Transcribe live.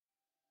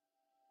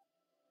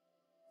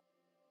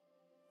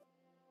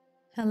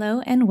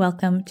Hello and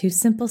welcome to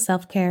Simple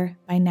Self-Care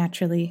by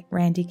Naturally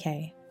Randy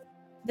Kay.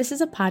 This is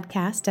a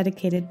podcast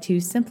dedicated to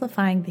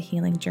simplifying the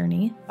healing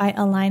journey by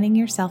aligning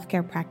your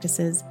self-care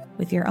practices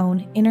with your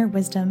own inner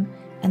wisdom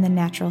and the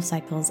natural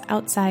cycles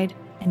outside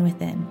and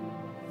within.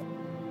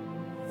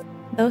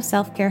 Though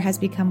self-care has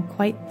become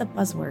quite the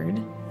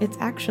buzzword, it's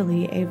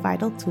actually a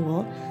vital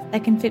tool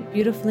that can fit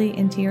beautifully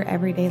into your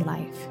everyday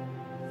life.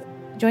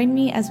 Join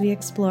me as we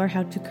explore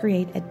how to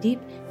create a deep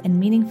and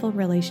meaningful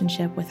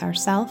relationship with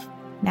ourselves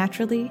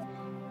naturally,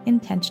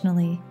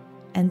 intentionally,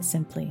 and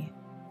simply.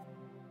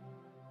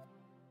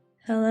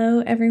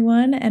 Hello,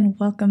 everyone, and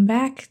welcome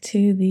back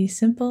to the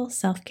Simple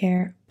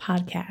Self-Care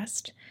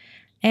Podcast.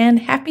 And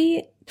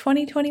happy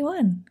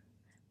 2021.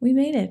 We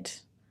made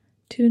it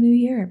to a new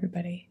year,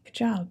 everybody. Good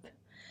job.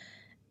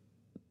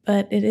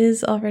 But it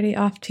is already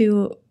off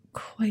to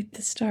quite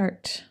the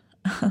start.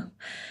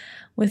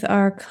 With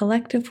our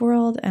collective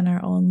world and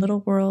our own little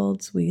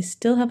worlds, we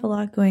still have a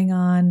lot going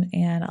on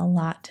and a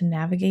lot to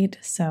navigate.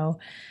 So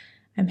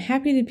I'm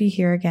happy to be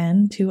here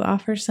again to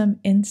offer some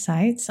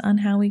insights on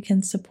how we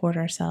can support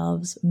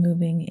ourselves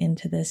moving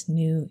into this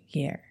new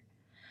year.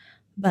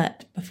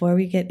 But before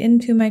we get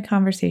into my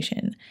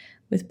conversation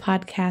with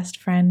podcast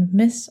friend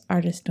Miss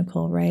Artist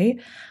Nicole Ray,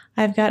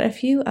 I've got a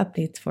few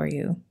updates for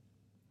you.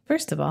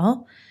 First of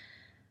all,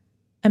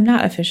 I'm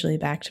not officially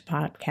back to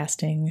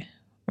podcasting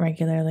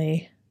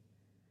regularly.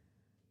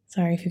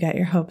 Sorry if you got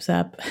your hopes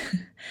up,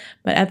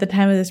 but at the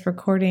time of this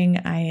recording,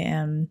 I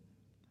am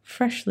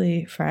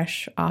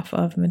fresh off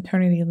of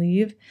maternity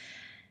leave.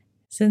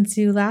 Since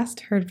you last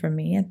heard from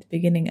me at the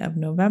beginning of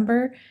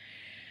November,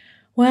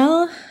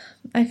 well,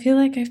 I feel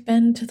like I've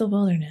been to the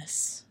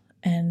wilderness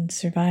and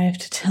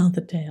survived to tell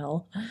the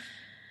tale.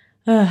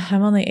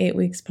 I'm only 8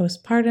 weeks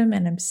postpartum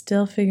and I'm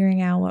still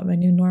figuring out what my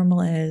new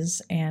normal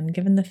is, and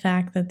given the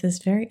fact that this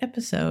very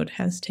episode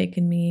has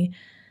taken me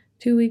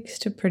 2 weeks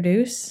to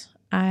produce,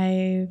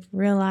 I've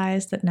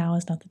realized that now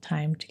is not the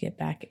time to get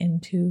back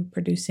into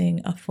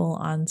producing a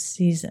full-on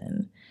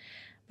season.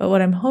 But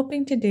what I'm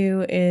hoping to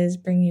do is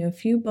bring you a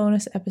few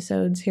bonus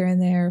episodes here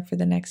and there for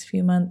the next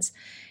few months,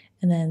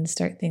 and then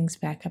start things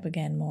back up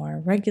again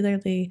more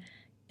regularly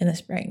in the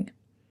spring.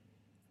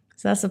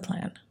 So that's the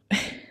plan.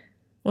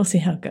 We'll see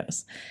how it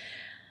goes.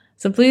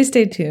 So please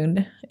stay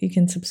tuned. You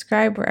can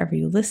subscribe wherever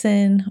you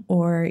listen,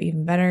 or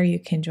even better, you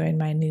can join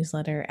my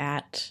newsletter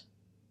at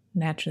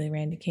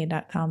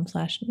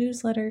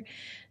naturallyrandykay.com/newsletter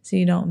so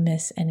you don't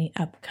miss any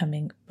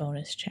upcoming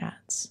bonus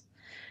chats.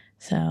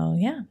 So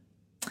yeah.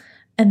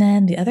 And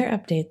then the other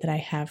update that I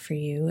have for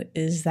you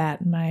is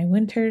that my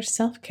winter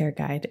self-care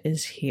guide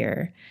is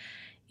here.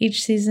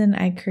 Each season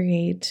I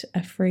create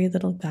a free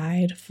little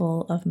guide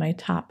full of my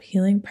top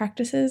healing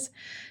practices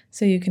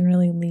so you can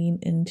really lean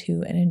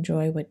into and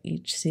enjoy what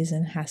each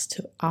season has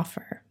to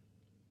offer.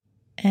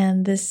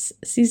 And this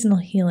seasonal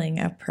healing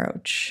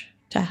approach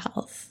to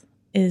health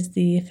is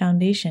the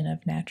foundation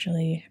of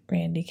Naturally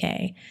Randy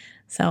Kay.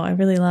 So I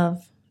really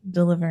love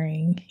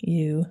delivering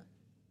you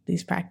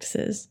these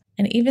practices.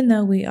 And even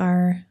though we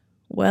are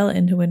well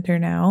into winter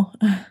now,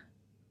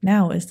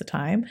 now is the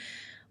time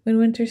when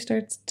winter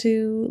starts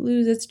to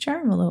lose its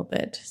charm a little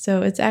bit.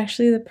 So it's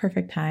actually the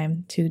perfect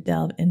time to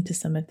delve into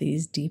some of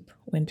these deep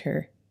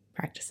winter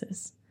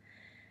practices.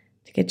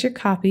 To get your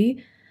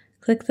copy,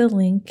 click the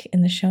link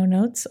in the show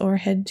notes or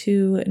head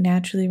to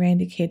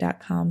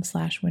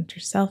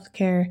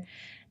naturallyrandykay.com/winterselfcare.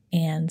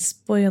 And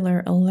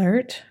spoiler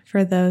alert,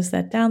 for those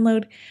that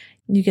download,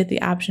 you get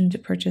the option to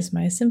purchase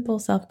my Simple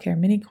Self-Care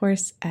mini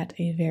course at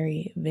a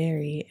very,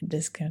 very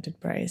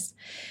discounted price.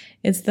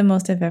 It's the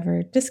most I've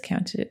ever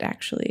discounted it,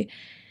 actually.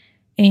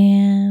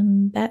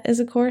 And that is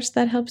a course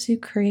that helps you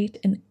create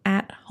an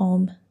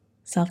at-home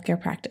self-care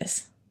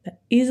practice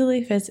that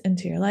easily fits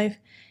into your life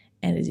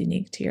and is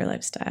unique to your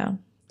lifestyle.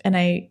 And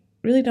I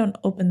really don't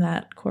open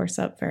that course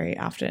up very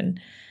often,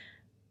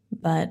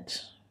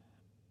 but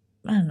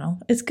I don't know,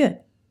 it's good.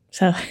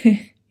 So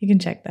you can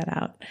check that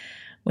out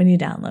when you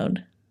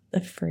download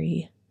the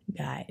free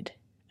guide.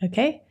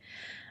 Okay,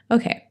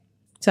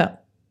 so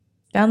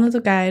download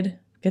the guide,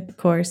 get the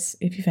course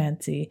if you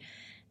fancy,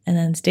 and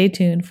then stay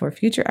tuned for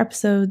future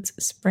episodes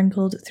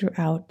sprinkled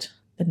throughout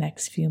the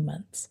next few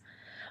months.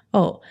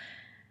 Oh,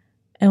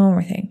 and one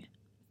more thing.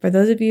 For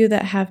those of you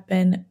that have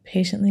been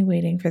patiently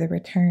waiting for the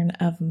return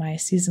of my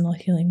seasonal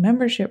healing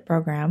membership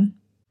program,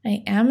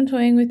 I am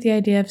toying with the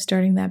idea of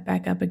starting that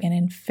back up again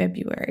in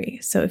February.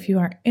 So if you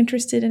are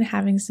interested in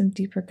having some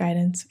deeper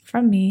guidance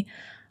from me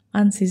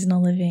on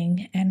seasonal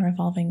living and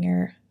revolving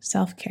your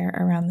self-care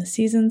around the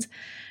seasons,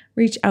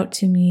 reach out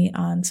to me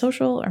on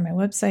social or my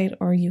website,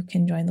 or you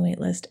can join the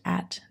waitlist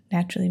at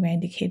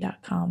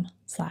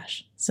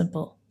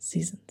naturallyrandykay.com/simple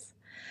seasons.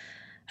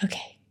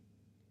 Okay,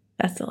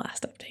 that's the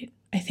last update,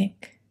 I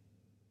think.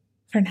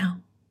 For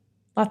now,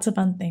 lots of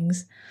fun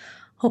things.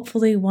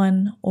 Hopefully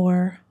one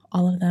or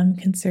all of them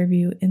can serve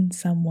you in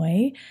some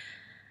way.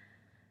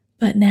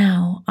 But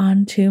now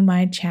on to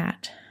my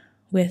chat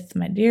with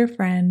my dear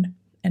friend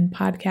and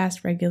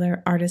podcast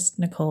regular artist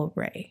Nicole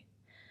Ray.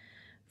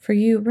 For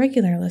you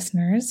regular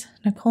listeners,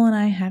 Nicole and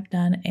I have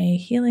done a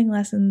healing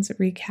lessons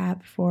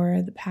recap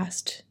for the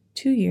past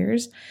 2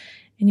 years,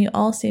 and you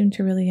all seem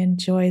to really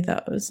enjoy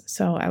those.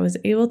 So I was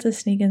able to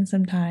sneak in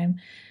some time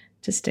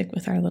to stick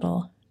with our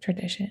little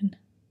tradition.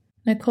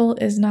 Nicole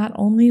is not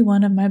only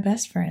one of my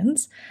best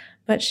friends,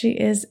 but she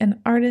is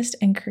an artist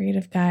and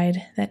creative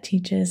guide that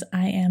teaches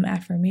I am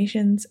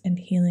affirmations and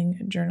healing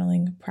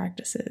journaling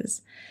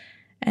practices.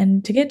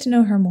 And to get to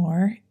know her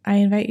more, I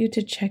invite you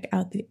to check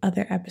out the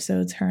other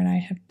episodes her and I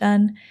have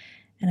done,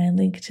 and I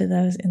link to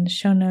those in the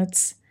show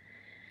notes.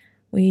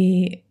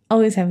 We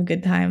always have a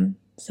good time,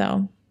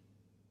 so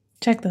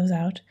check those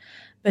out.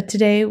 But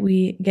today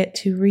we get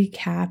to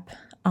recap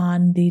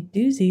on the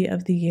doozy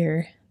of the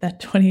year that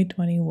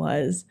 2020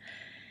 was.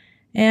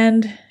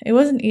 And it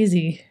wasn't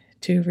easy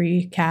to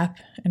recap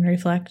and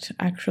reflect,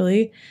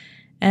 actually.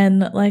 And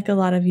like a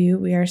lot of you,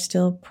 we are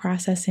still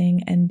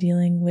processing and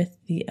dealing with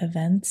the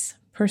events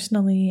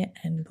personally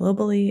and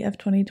globally of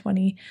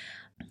 2020.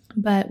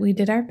 But we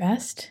did our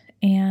best,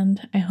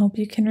 and I hope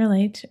you can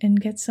relate and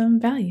get some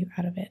value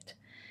out of it.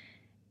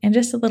 And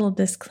just a little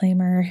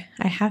disclaimer,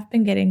 I have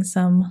been getting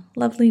some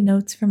lovely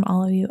notes from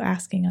all of you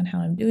asking on how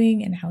I'm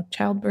doing and how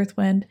childbirth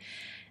went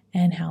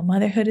and how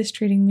motherhood is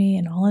treating me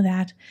and all of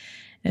that.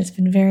 And it's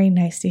been very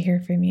nice to hear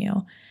from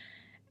you.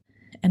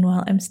 And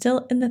while I'm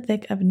still in the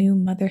thick of new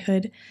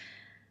motherhood,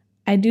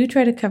 I do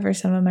try to cover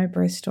some of my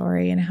birth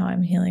story and how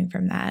I'm healing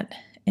from that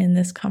in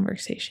this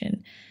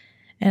conversation.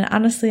 And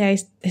honestly, I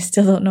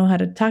still don't know how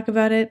to talk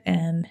about it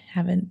and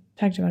haven't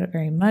talked about it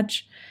very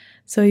much.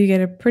 So you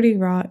get a pretty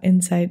raw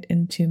insight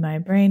into my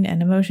brain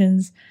and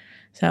emotions.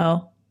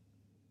 So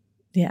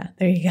yeah,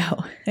 there you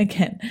go.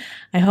 Again,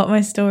 I hope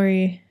my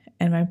story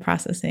and my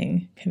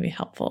processing can be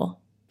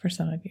helpful for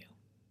some of you.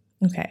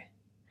 Okay.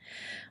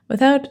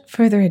 Without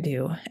further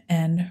ado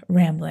and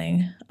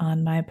rambling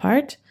on my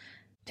part,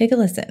 take a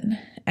listen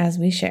as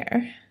we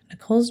share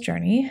Nicole's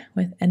journey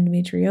with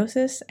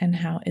endometriosis and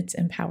how it's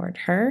empowered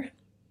her,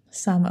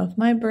 some of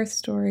my birth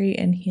story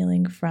and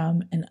healing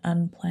from an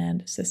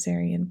unplanned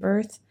cesarean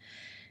birth,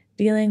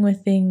 dealing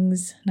with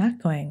things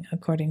not going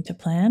according to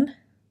plan,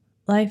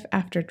 life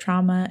after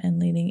trauma and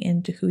leading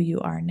into who you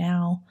are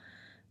now,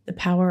 the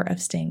power of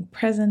staying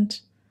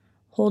present,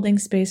 holding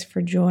space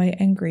for joy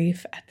and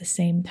grief at the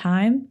same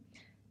time,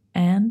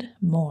 and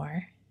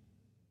more.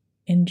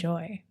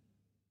 Enjoy.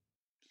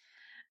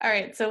 All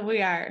right, so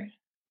we are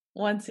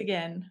once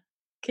again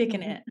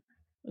kicking it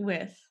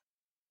with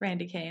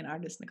Randy Kay and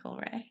artist Nicole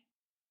Ray.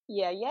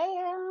 Yeah.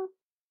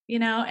 You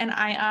know, and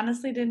I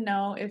honestly didn't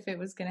know if it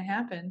was going to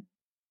happen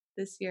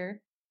this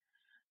year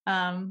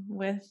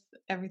with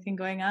everything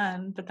going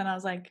on. But then I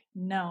was like,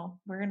 no,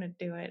 we're going to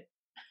do it.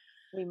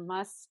 We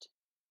must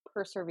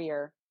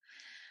persevere.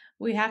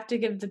 We have to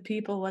give the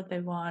people what they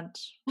want.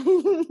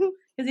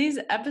 Because these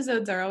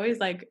episodes are always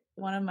like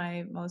one of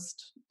my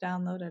most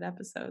downloaded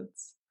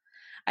episodes.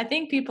 I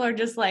think people are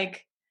just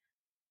like,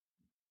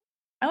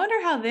 I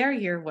wonder how their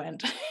year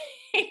went.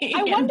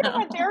 I wonder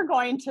what they're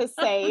going to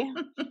say.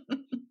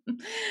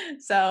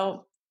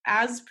 So,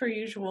 as per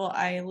usual,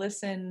 I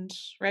listened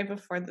right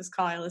before this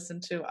call. I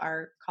listened to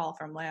our call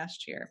from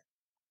last year.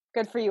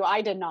 Good for you.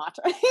 I did not.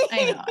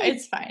 I know.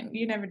 It's fine.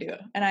 You never do.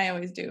 And I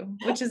always do,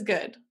 which is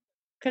good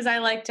because I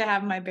like to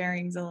have my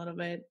bearings a little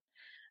bit.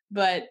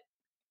 But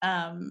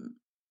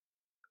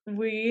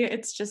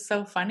it's just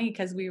so funny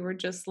because we were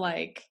just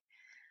like,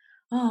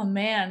 oh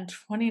man,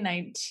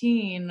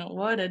 2019,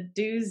 what a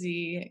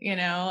doozy, you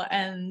know?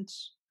 And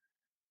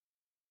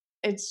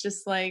it's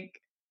just like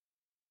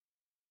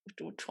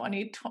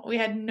 2020, we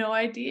had no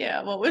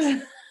idea what was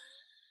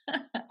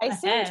I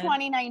assume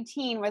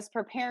 2019 was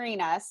preparing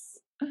us.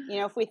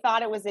 You know, if we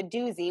thought it was a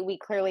doozy, we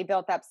clearly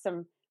built up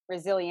some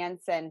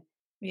resilience and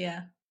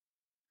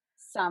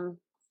some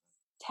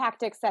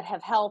tactics that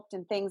have helped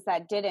and things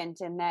that didn't.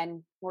 And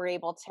then we're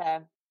able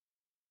to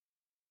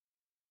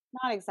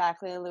not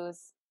exactly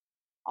lose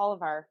all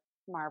of our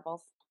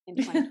marbles in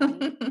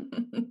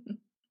 2020.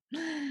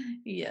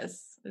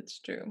 Yes, it's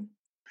true.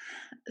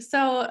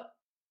 So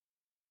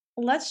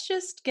let's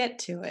just get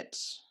to it.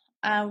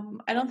 I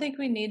don't think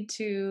we need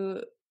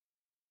to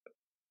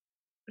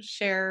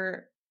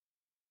share.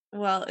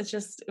 Well, it's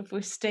just if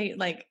we state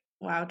like,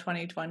 wow,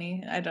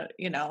 2020, I don't,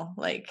 you know,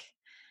 like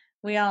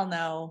we all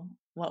know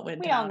what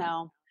went down. We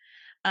all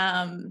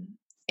know.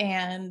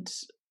 And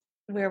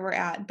where we're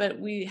at. But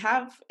we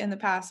have in the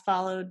past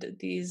followed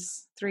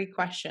these 3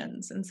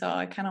 questions. And so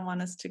I kind of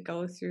want us to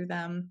go through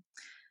them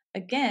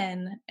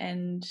again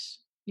and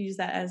use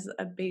that as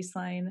a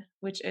baseline,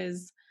 which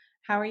is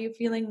how are you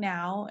feeling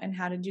now and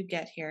how did you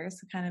get here?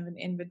 So kind of an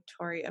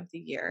inventory of the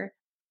year.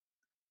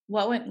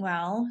 What went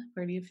well?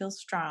 Where do you feel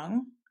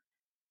strong?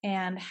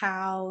 And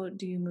how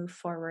do you move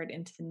forward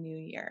into the new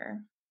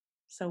year?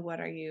 So what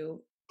are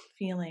you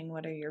feeling?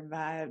 What are your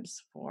vibes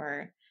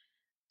for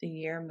the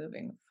year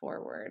moving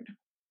forward?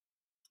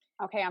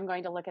 Okay, I'm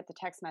going to look at the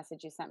text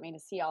message you sent me to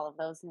see all of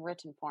those in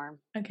written form.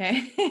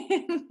 Okay.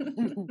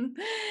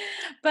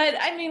 But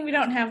I mean, we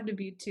don't have to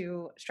be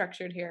too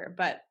structured here,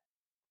 but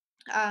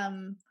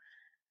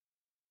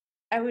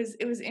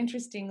it was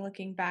interesting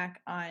looking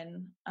back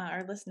on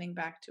or listening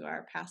back to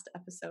our past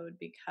episode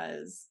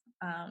because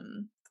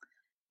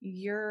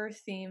your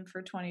theme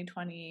for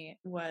 2020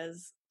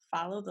 was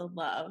follow the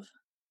love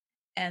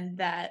and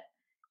that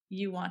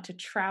you want to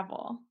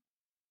travel.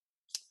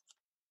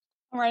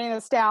 I'm writing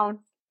this down.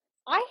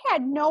 I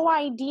had no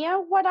idea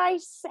what I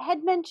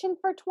had mentioned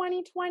for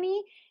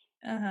 2020.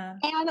 Uh-huh.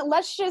 And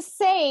let's just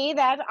say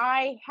that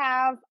I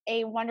have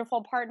a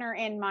wonderful partner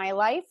in my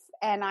life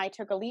and I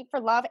took a leap for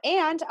love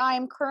and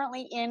I'm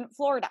currently in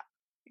Florida.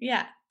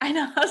 Yeah, I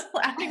know. I was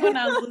laughing when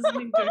I was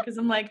listening to it because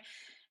I'm like,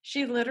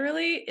 she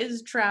literally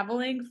is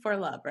traveling for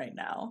love right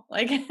now.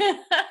 Like, what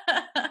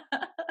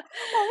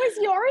was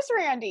yours,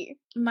 Randy?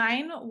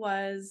 Mine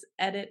was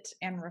edit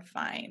and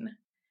refine,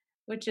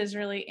 which is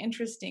really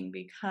interesting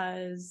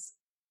because,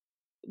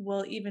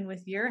 well, even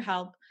with your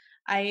help,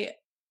 I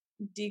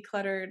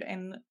decluttered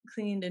and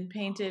cleaned and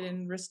painted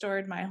and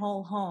restored my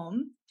whole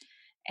home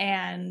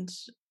and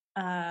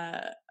uh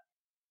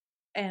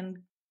and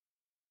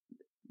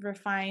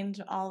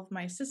refined all of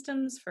my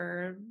systems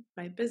for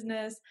my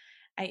business.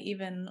 I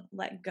even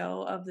let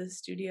go of the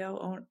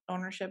studio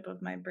ownership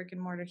of my brick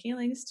and mortar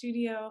healing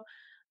studio.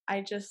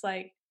 I just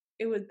like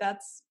it would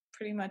that's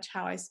pretty much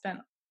how I spent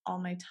all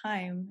my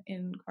time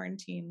in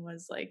quarantine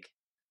was like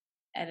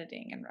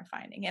editing and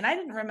refining. And I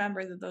didn't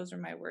remember that those were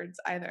my words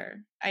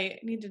either. I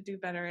need to do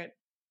better at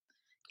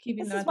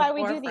keeping them at the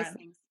forefront. This is why we do these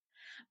things.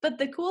 But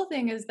the cool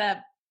thing is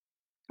that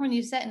when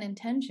you set an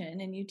intention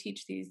and you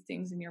teach these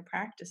things in your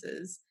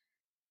practices,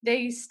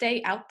 they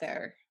stay out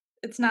there.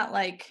 It's not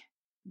like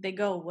they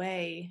go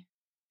away.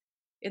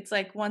 It's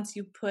like once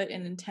you put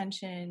an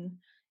intention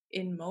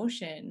in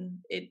motion,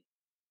 it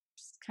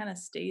kind of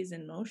stays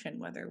in motion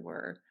whether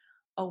we're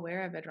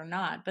aware of it or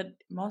not. But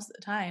most of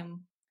the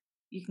time,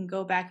 you can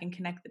go back and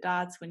connect the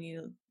dots when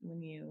you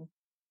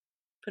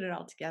put it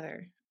all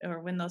together or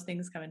when those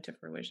things come into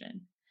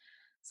fruition.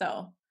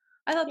 So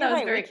I thought that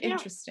was very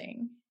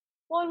interesting.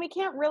 Well, and we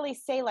can't really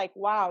say like,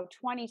 wow,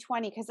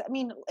 2020, because I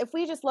mean, if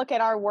we just look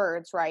at our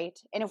words, right?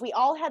 And if we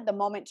all had the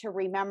moment to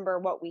remember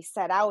what we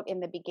set out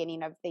in the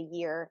beginning of the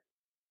year,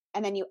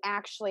 and then you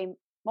actually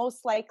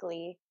most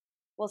likely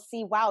will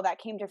see, wow, that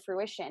came to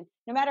fruition.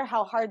 No matter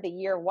how hard the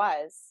year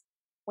was,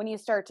 when you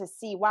start to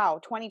see, wow,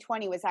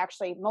 2020 was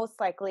actually most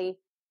likely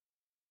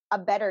a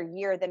better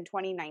year than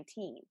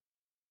 2019.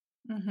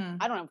 Mm-hmm.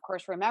 I don't, of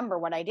course, remember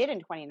what I did in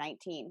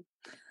 2019,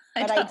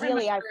 but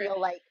ideally, I feel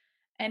like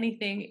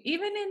anything,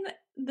 even in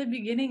the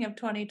beginning of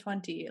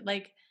 2020,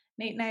 like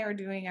Nate and I were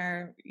doing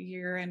our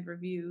year-end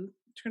review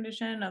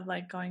tradition of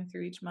like going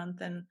through each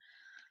month and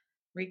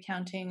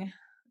recounting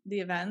the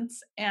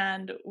events,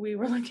 and we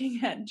were looking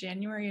at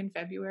January and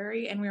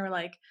February and we were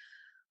like,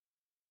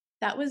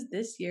 that was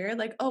this year.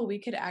 Like, oh, we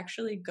could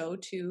actually go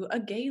to a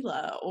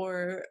gala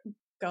or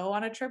go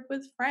on a trip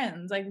with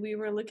friends. Like, we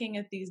were looking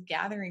at these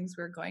gatherings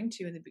we were going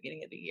to in the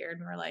beginning of the year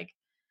and we're like,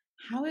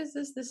 how is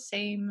this the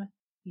same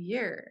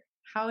year?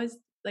 How is,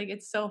 like,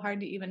 it's so hard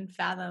to even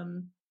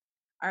fathom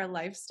our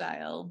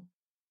lifestyle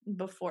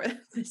before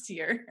this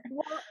year.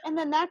 Well, and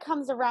then that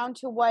comes around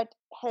to what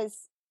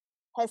has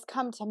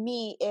come to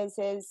me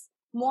is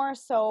more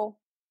so,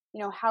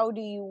 you know, how do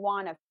you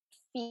want to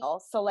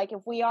feel? So like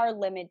if we are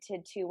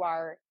limited to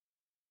our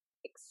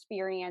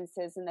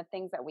experiences and the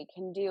things that we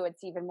can do,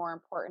 it's even more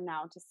important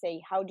now to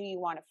say, how do you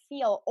want to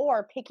feel?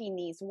 Or picking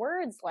these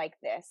words like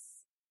this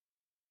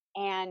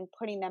and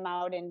putting them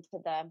out into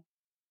the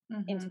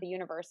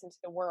universe, into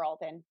the world,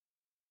 and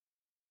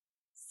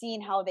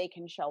seeing how they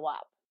can show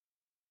up,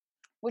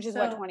 which is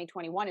what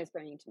 2021 is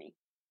bringing to me.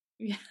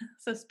 Yeah.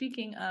 So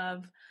speaking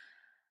of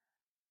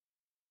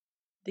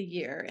the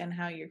year and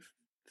how you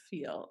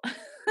feel,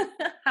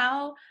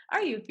 how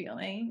are you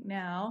feeling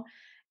now?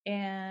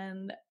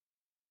 And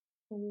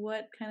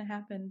what kind of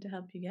happened to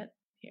help you get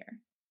here?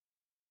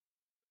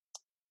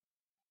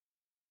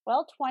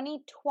 Well,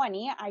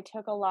 2020, I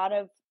took a lot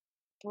of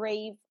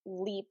brave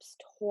leaps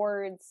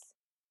towards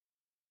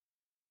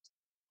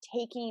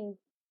taking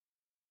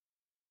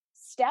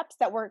steps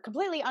that were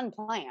completely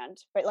unplanned,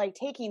 but like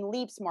taking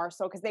leaps more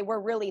so because they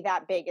were really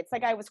that big. It's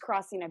like I was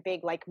crossing a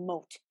big like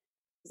moat.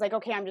 It's like,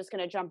 okay, I'm just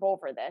going to jump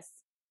over this.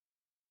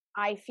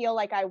 I feel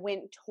like I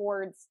went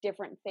towards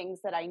different things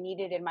that I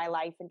needed in my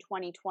life. In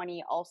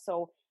 2020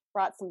 also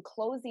brought some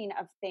closing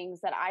of things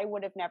that I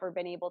would have never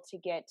been able to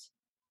get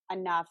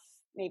enough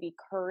maybe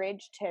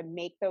courage to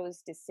make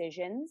those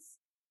decisions.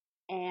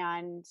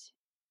 And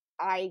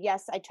I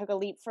took a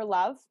leap for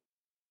love.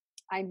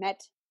 I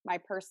met my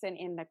person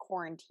in the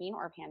quarantine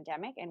or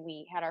pandemic, and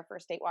we had our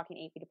first date walking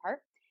 8 feet apart.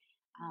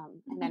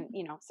 And then,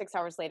 6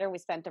 hours later, we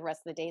spent the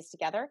rest of the days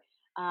together.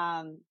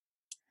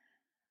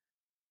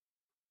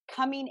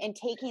 Coming and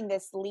taking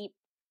this leap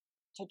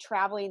to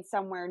traveling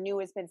somewhere new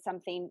has been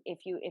something,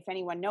 if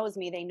anyone knows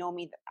me, they know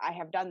me, that I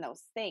have done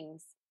those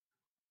things.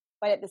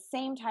 But at the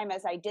same time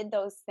as I did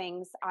those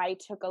things, I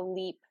took a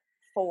leap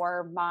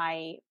for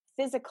my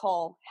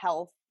physical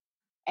health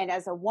and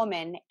as a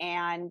woman.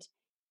 And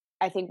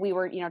I think we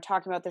were,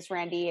 talking about this,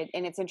 Randy,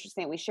 and it's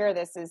interesting that we share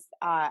this, is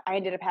I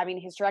ended up having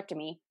a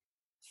hysterectomy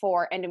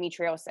for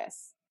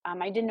endometriosis.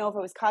 I didn't know if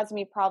it was causing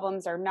me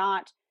problems or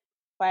not,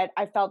 but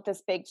I felt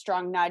this big,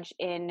 strong nudge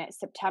in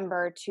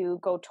September to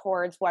go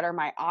towards what are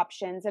my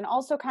options, and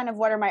also kind of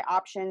what are my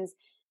options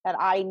that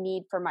I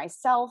need for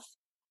myself,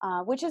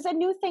 which is a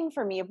new thing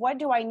for me, of what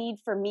do I need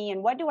for me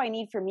and what do I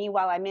need for me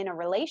while I'm in a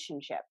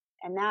relationship.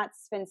 And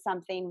that's been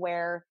something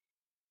where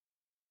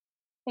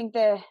I think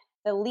the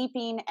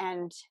leaping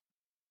and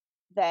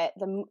the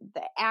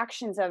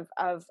actions of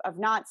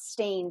not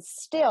staying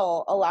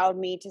still allowed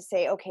me to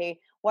say, okay,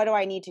 what do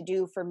I need to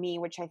do for me,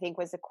 which I think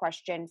was a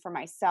question for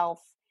myself.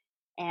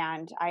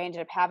 And I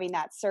ended up having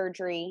that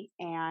surgery,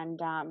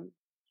 and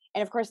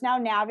of course now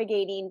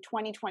navigating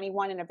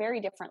 2021 in a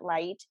very different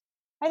light.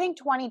 I think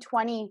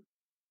 2020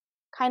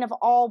 kind of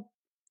all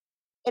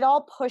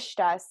pushed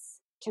us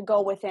to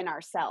go within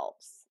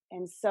ourselves,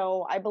 and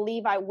so I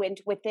believe I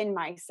went within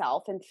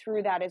myself, and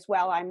through that as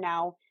well, I'm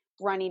now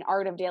running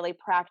Art of Daily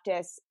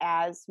Practice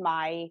as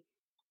my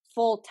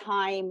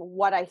full-time,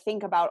 what I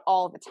think about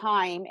all the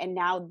time. And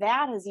now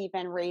that has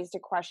even raised a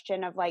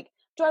question of like,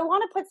 do I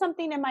want to put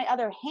something in my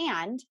other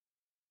hand?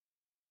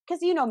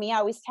 Because you know me, I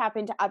always tap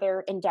into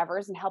other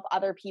endeavors and help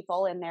other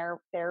people in their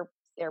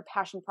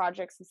passion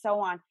projects and so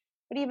on.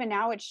 But even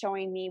now it's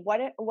showing me what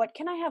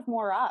can I have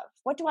more of?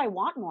 What do I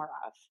want more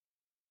of?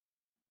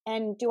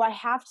 And do I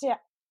have to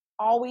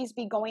always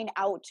be going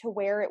out to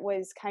where it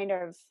was kind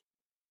of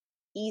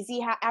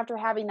easy after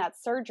having that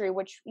surgery,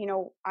 which, you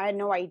know, I had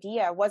no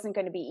idea it wasn't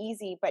going to be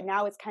easy, but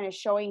now it's kind of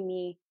showing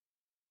me,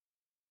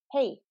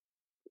 hey,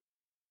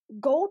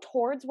 go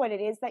towards what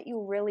it is that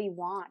you really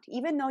want,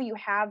 even though you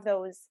have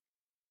those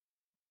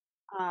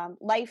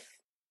life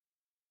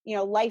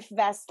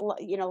vest, what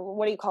do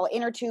you call it,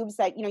 inner tubes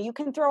that, you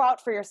can throw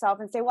out for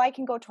yourself and say, well, I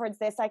can go towards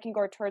this, I can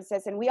go towards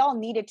this. And we all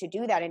needed to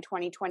do that in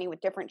 2020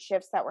 with different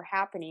shifts that were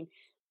happening.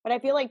 But I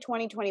feel like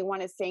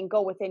 2021 is saying,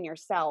 go within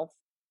yourself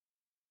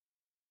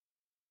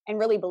and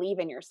really believe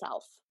in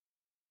yourself.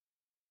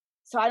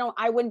 So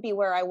I wouldn't be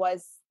where I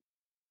was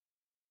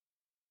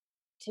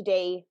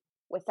today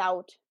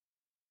without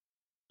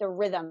the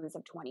rhythms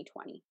of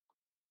 2020.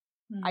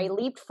 I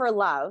leaped for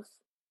love,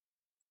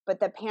 but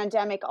the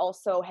pandemic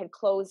also had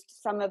closed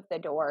some of the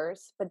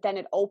doors, but then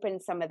it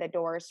opened some of the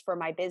doors for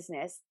my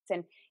business.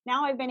 And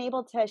now I've been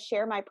able to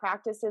share my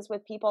practices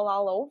with people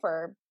all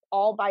over,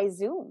 all by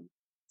Zoom.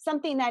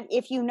 Something that,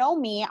 if you know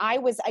me, I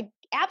was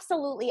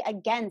absolutely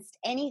against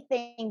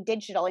anything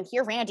digital. And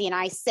here Randy and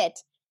I sit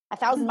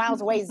 1,000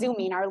 miles away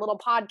Zooming our little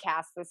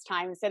podcast this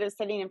time instead of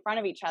sitting in front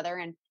of each other.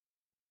 And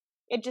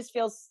it just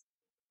feels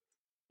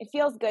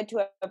good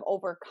to have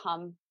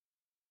overcome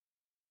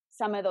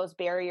some of those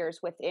barriers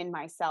within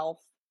myself.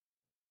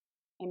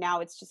 And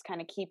now it's just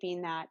kind of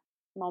keeping that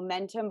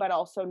momentum, but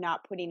also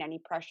not putting any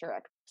pressure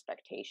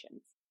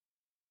expectations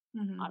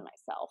on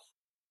myself.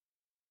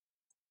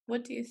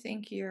 What do you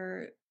think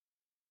your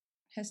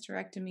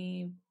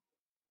hysterectomy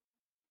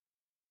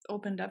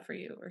opened up for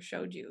you or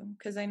showed you?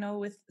 Because I know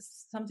with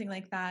something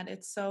like that,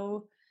 it's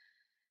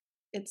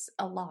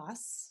a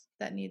loss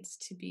that needs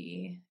to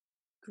be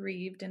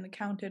grieved and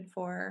accounted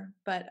for.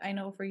 But I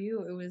know for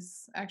you, it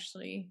was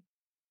actually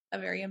a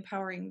very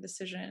empowering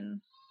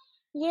decision.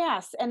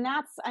 Yes. And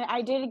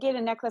I did get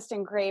a necklace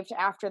engraved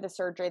after the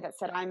surgery that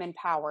said I'm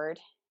empowered.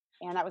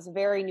 And that was a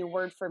very new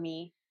word for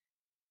me.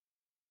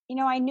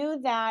 I knew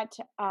that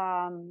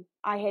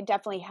I had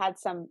definitely had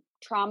some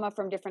trauma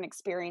from different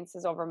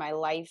experiences over my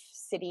life,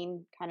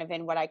 sitting kind of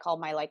in what I call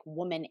my like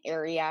woman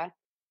area.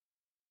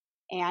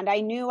 And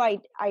I knew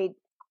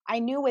I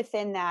knew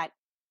within that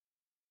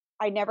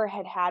I never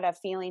had a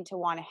feeling to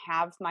want to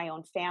have my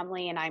own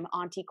family. And I'm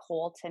Auntie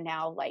Cole to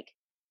now like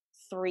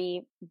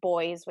 3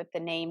 boys with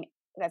the name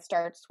that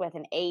starts with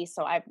an A.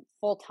 So I'm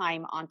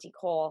full-time Auntie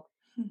Cole.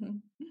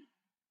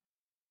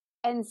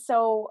 And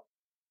so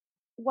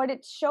what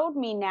it showed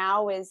me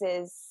now is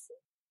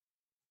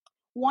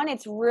one,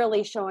 it's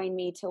really showing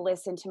me to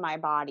listen to my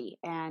body.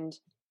 And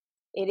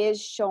it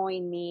is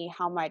showing me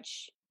how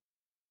much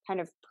kind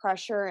of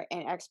pressure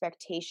and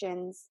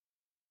expectations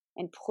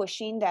and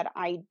pushing that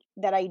I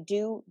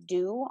do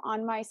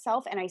on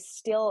myself. And I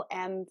still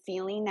am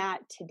feeling that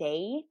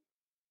today.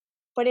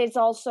 But it's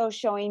also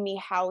showing me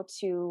how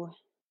to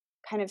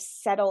kind of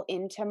settle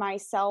into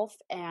myself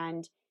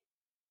and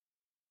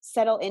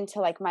settle into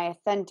like my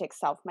authentic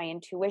self, my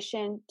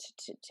intuition,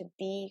 to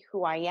be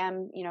who I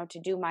am, to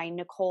do my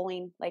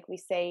Nicoling, like we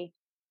say.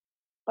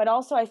 But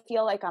also I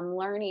feel like I'm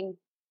learning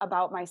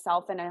about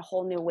myself in a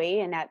whole new way.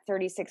 And at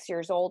 36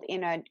 years old,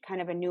 in a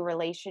kind of a new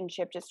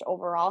relationship, just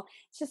overall,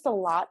 it's just a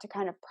lot to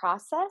kind of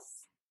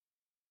process.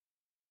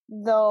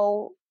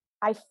 Though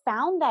I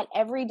found that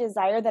every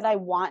desire that I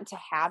want to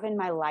have in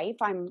my life,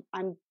 I'm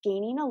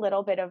gaining a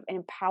little bit of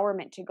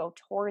empowerment to go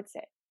towards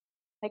it.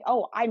 Like,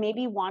 oh, I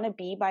maybe want to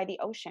be by the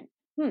ocean.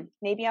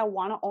 Maybe I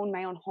want to own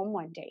my own home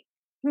one day.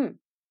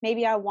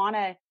 Maybe I want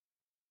to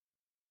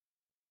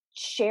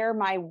share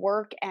my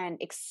work and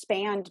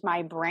expand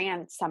my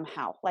brand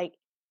somehow. Like,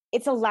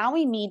 it's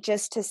allowing me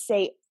just to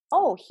say,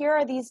 oh, here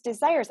are these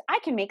desires. I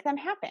can make them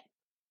happen.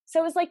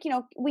 So it's like,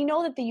 we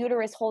know that the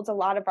uterus holds a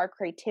lot of our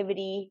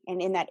creativity,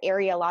 and in that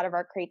area, a lot of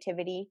our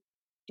creativity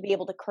to be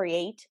able to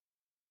create.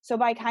 So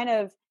by kind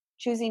of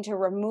choosing to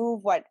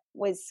remove what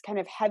was kind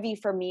of heavy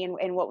for me,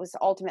 and what was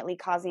ultimately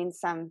causing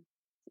some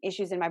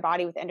issues in my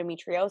body with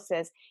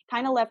endometriosis,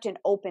 kind of left an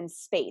open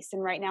space.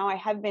 And right now I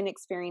have been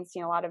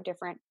experiencing a lot of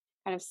different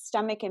kind of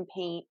stomach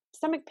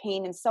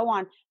pain and so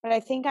on. But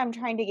I think I'm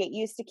trying to get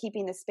used to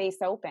keeping the space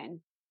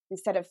open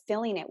instead of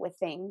filling it with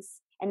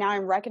things. And now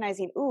I'm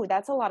recognizing, ooh,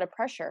 that's a lot of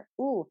pressure.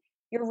 Ooh,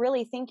 you're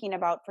really thinking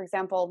about, for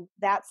example,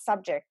 that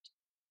subject.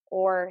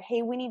 Or,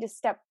 hey, we need to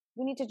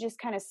just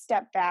kind of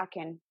step back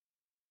and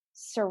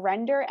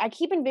surrender. I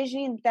keep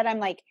envisioning that I'm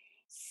like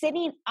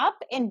sitting up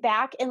and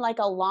back in like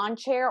a lawn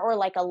chair or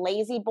like a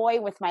lazy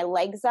boy with my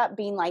legs up,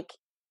 being like,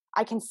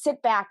 I can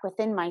sit back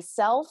within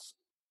myself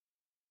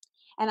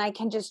and I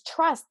can just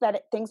trust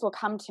that things will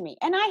come to me.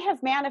 And I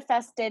have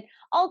manifested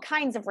all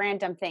kinds of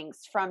random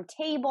things, from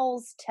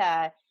tables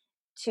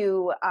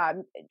to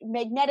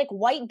magnetic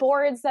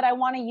whiteboards that I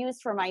want to use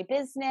for my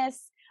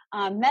business,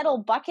 metal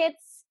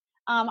buckets.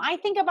 I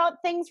think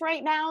about things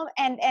right now,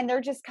 and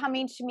they're just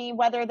coming to me,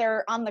 whether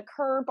they're on the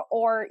curb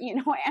or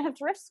at a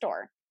thrift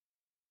store.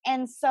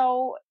 And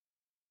so,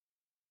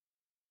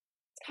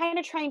 kind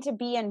of trying to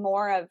be in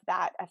more of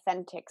that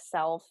authentic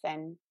self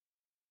and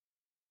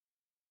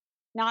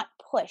not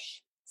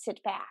push,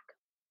 sit back.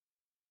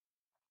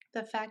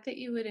 The fact that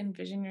you would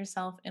envision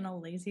yourself in a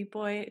lazy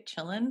boy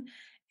chillin'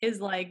 is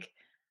like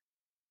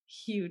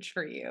huge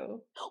for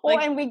you. Well,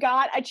 Like, and we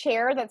got a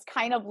chair that's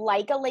kind of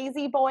like a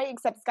lazy boy,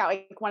 except it's got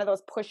like one of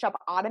those push-up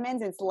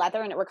ottomans, and it's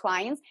leather and it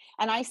reclines.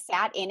 And I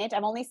sat in it.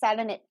 I've only sat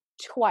in it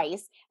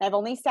twice, and I've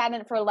only sat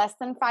in it for less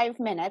than 5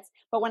 minutes.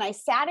 But when I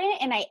sat in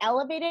it and I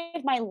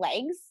elevated my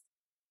legs,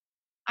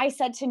 I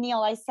said to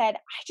Neil, I said,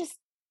 I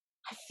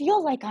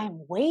feel like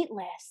I'm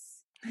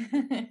weightless.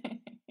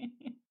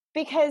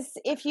 Because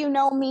if you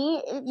know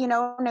me,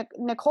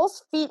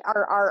 Nicole's feet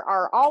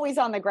are always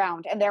on the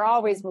ground, and they're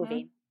always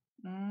moving.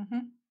 Mm-hmm.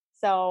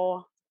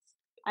 So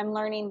I'm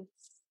learning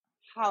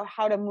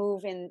how to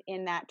move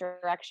in that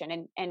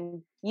direction.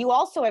 And you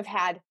also have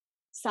had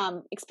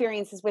some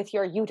experiences with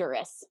your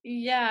uterus.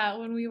 Yeah,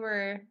 when we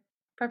were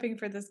prepping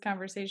for this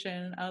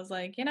conversation, I was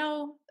like,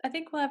 I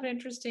think we'll have an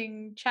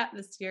interesting chat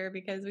this year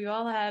because we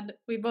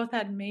both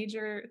had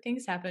major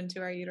things happen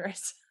to our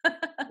uterus.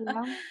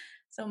 Yeah.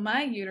 So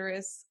my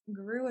uterus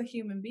grew a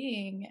human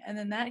being, and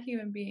then that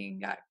human being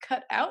got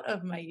cut out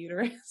of my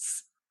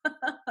uterus.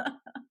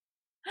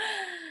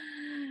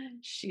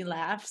 She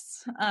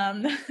laughs.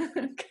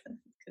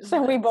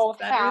 So we both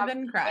better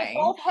than crying.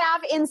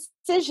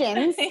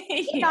 incisions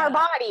in our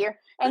body.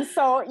 And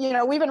so,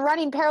 we've been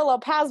running parallel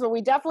paths, but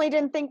we definitely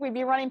didn't think we'd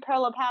be running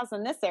parallel paths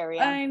in this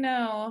area. I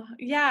know.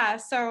 Yeah.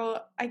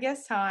 So I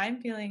guess how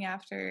I'm feeling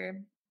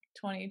after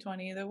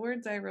 2020, the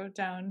words I wrote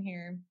down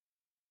here,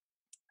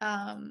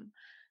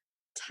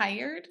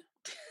 tired.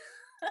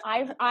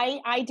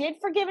 I did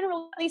forgive and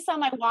release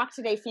on my walk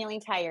today, feeling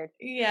tired.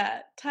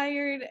 Yeah,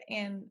 tired,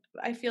 and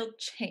I feel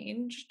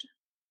changed,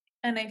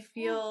 and I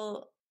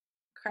feel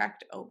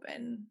cracked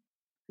open.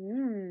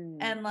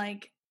 And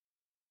like,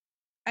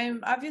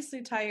 I'm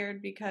obviously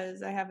tired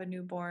because I have a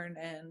newborn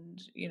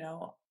and,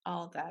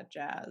 all that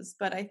jazz.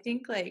 But I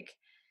think like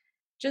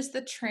just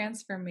the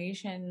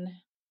transformation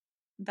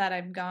that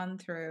I've gone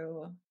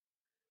through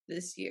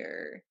this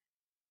year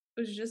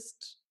was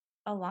just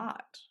a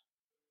lot.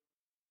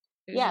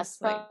 It was Yes, just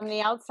from like,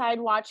 the outside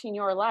watching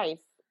your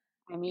life.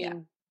 I yeah.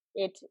 mean,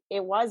 it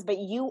was, but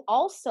you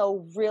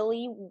also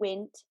really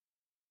went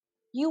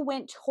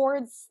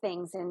towards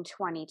things in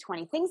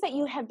 2020, things that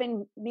you have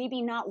been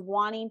maybe not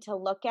wanting to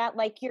look at,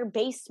 like your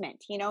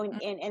basement, and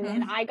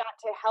then I got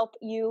to help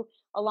you,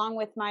 along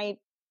with my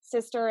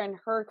sister and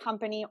her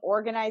company,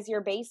 organize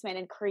your basement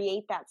and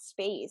create that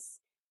space.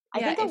 I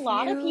Yeah, think a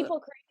lot of people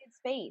created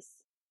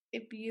space.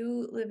 if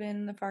you live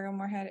in the Fargo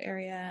Moorhead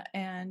area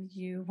and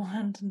you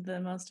want the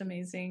most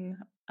amazing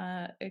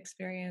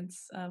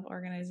experience of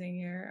organizing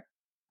your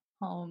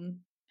home,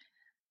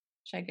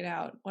 check it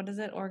out. What is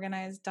it?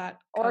 Organized.co?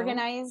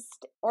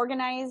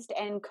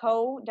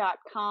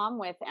 Organizedandco.com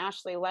with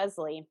Ashley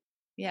Leslie.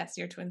 Yes,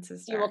 your twin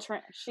sister.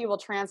 She will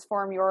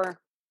transform your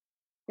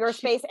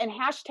space, and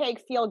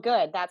 #feel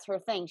good. That's her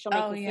thing. She'll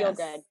make you feel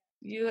good.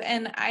 You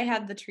and I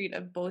had the treat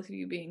of both of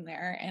you being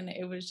there, and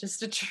it was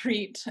just a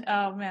treat.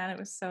 Oh man, it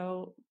was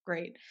so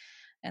great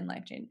and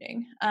life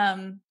changing.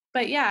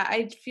 But yeah,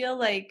 I feel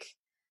like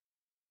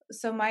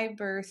so my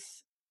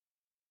birth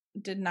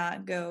did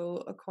not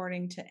go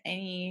according to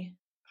any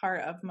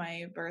part of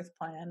my birth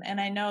plan,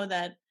 and I know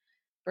that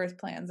birth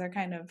plans are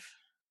kind of,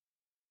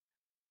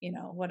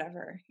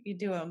 whatever you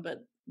do them,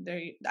 but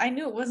I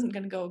knew it wasn't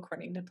going to go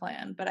according to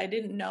plan, but I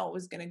didn't know it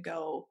was going to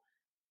go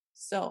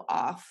so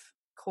off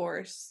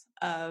course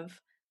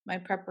of my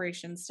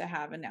preparations to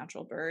have a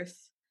natural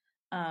birth,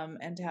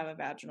 and to have a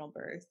vaginal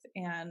birth.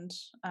 And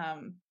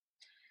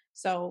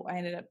so I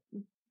ended up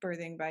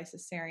birthing by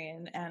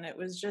cesarean, and it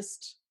was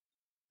just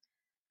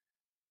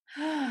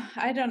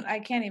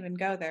I can't even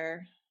go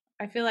there.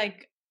 I feel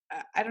like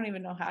I don't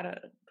even know how to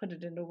put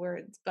it into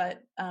words,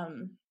 but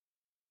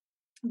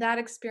that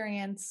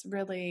experience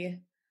really,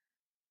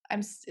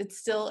 it's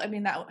still, I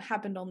mean, that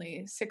happened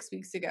only 6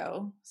 weeks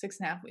ago,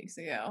 6.5 weeks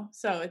ago.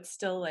 So it's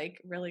still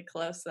like really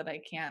close that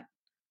I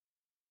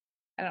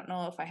don't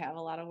know if I have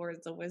a lot of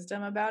words of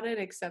wisdom about it,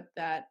 except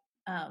that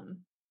um,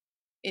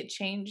 it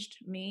changed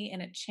me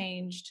and it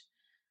changed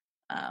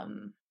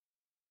um,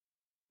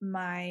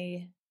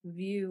 my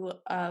view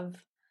of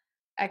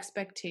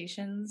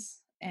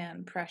expectations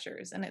and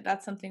pressures. And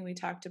that's something we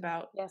talked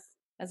about Yes.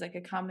 as like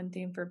a common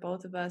theme for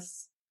both of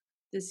us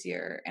this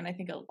year. And I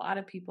think a lot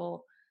of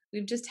people,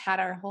 we've just had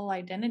our whole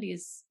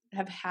identities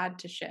have had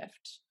to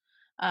shift.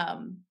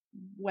 Um,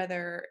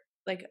 whether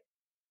like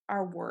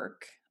our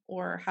work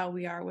or how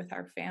we are with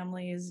our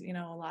families, you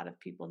know, a lot of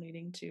people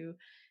needing to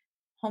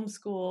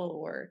homeschool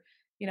or,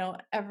 you know,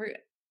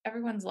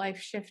 everyone's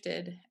life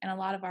shifted and a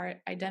lot of our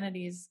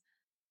identities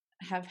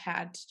have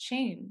had to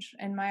change.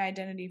 And my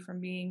identity from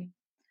being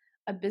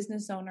a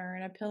business owner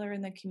and a pillar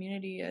in the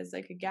community as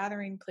like a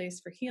gathering place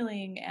for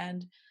healing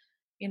and,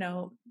 you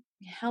know,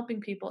 helping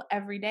people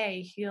every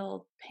day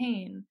heal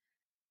pain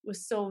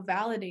was so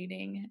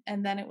validating.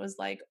 And then it was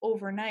like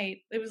overnight,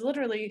 it was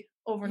literally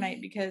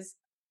overnight because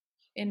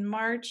in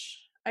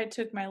March, I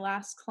took my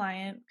last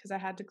client because I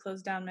had to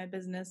close down my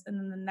business. And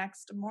then the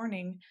next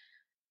morning,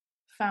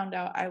 found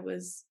out I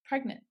was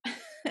pregnant.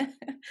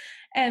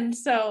 And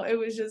so it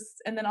was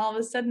just, and then all of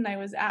a sudden I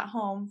was at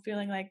home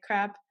feeling like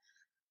crap,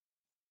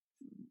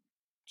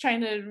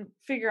 trying to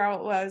figure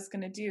out what I was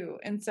going to do.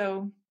 And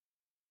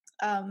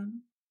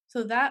um,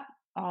 so that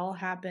all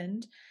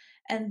happened.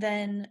 And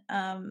then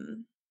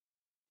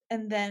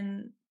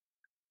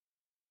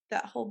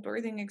that whole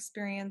birthing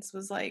experience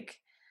was like,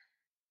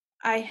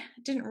 I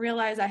didn't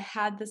realize I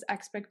had this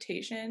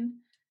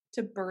expectation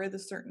to birth a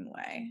certain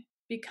way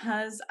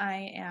because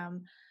I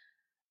am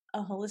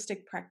a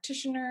holistic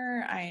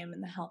practitioner. I am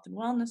in the health and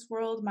wellness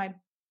world. My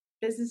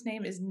business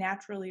name is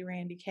Naturally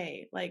Randy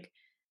Kay. Like,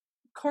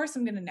 of course,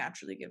 I'm going to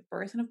naturally give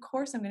birth, and of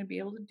course, I'm going to be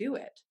able to do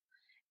it.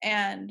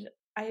 And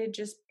I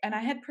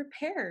had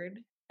prepared,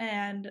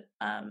 and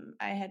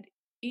I had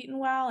eaten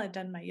well. I'd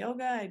done my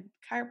yoga, I'd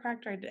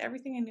chiropractor, I did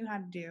everything I knew how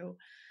to do.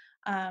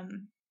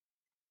 Um,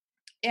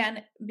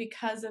 and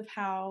because of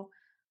how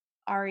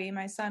Ari,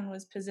 my son,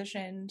 was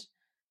positioned,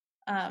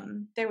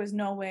 there was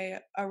no way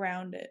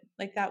around it.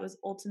 Like that was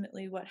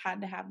ultimately what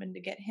had to happen to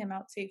get him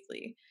out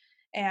safely.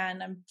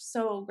 And I'm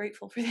so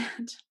grateful for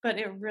that. But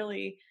it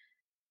really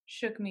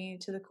shook me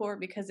to the core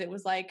because it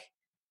was like,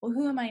 well,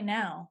 who am I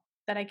now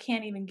that I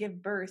can't even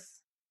give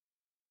birth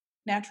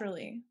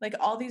naturally? Like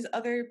all these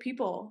other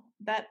people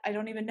that I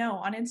don't even know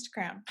on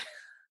Instagram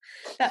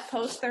that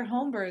post their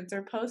home births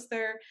or post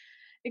their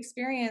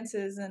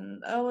experiences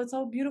and oh, it's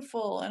all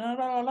beautiful and blah,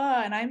 blah,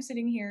 blah. And I'm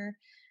sitting here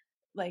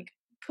like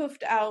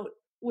poofed out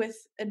with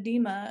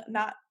edema,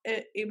 not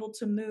able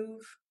to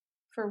move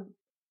for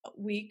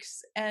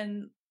weeks.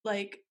 And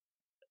like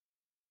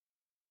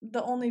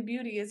the only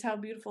beauty is how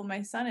beautiful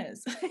my son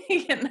is,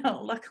 you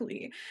know,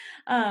 luckily.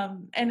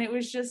 And it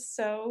was just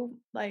so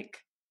like,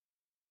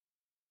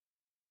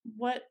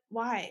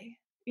 why?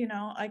 You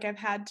know, like I've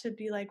had to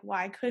be like,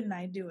 why couldn't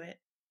I do it?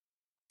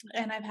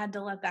 And I've had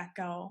to let that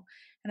go.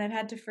 And I've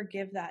had to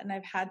forgive that. And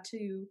I've had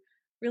to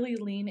really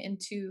lean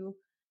into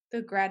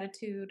the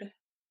gratitude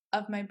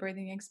of my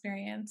birthing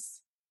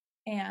experience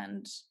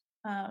and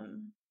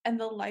and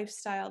the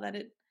lifestyle that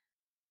it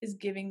is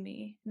giving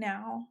me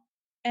now.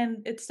 And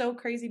it's so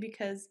crazy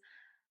because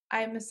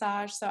I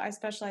massage, so I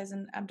specialize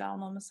in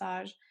abdominal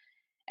massage,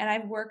 and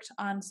I've worked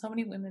on so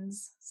many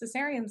women's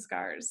cesarean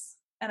scars,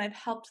 and I've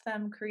helped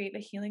them create a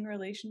healing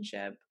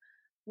relationship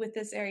with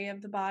this area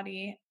of the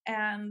body.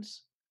 And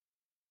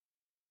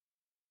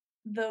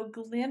the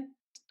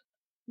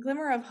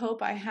glimmer of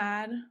hope I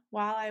had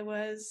while I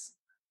was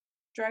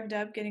drugged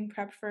up getting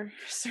prepped for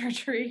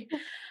surgery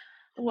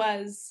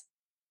was,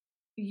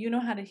 you know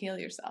how to heal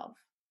yourself.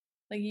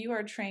 Like you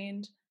are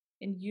trained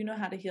and you know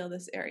how to heal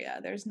this area.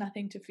 There's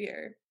nothing to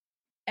fear.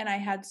 And I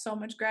had so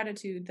much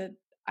gratitude that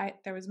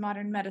there was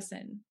modern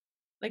medicine.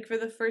 Like for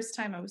the first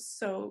time, I was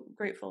so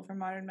grateful for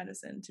modern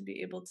medicine to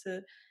be able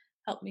to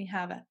help me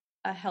have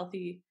a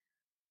healthy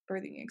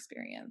birthing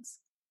experience.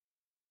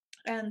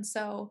 And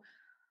so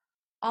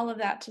all of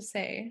that to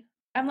say,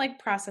 I'm like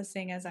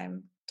processing as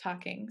I'm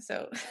talking.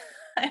 So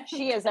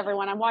She is,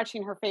 everyone. I'm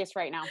watching her face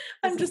right now.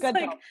 I'm just good,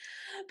 like,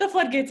 the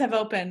floodgates have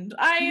opened.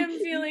 I am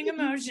feeling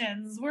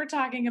emotions. We're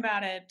talking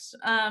about it.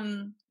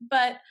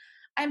 But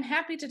I'm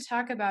happy to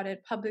talk about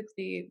it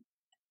publicly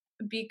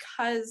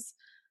because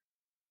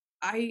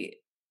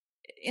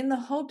in the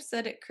hopes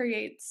that it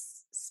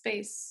creates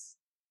space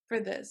for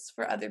this,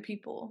 for other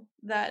people,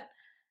 that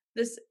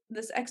this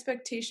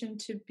expectation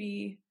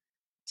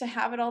to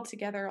have it all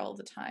together all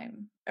the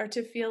time, or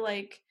to feel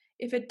like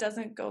if it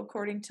doesn't go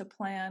according to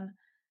plan,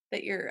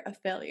 that you're a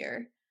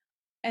failure.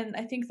 And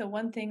I think the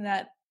one thing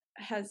that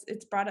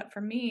it's brought up for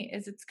me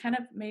is it's kind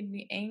of made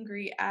me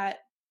angry at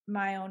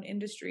my own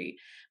industry,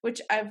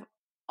 which I've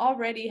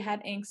already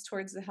had angst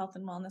towards the health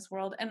and wellness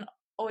world and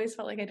always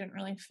felt like I didn't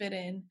really fit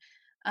in.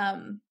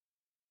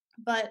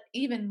 But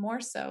even more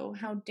so,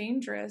 how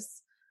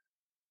dangerous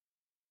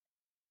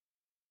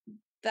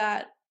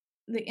that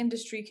the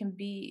industry can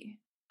be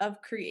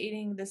of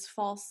creating this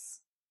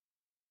false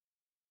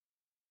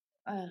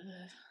uh,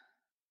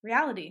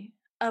 reality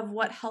of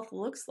what health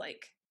looks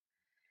like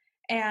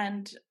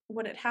and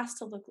what it has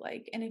to look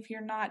like. And if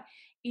you're not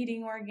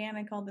eating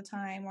organic all the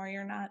time, or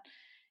you're not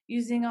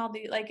using all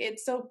the, like,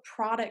 it's so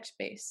product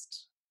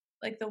based.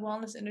 Like, the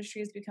wellness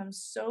industry has become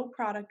so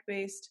product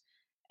based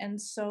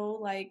and so,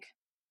 like,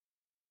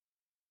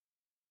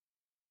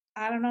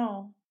 I don't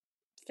know,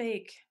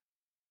 fake.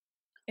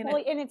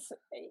 Well, and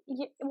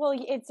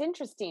it's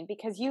interesting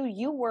because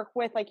you work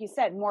with, like you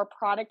said, more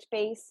product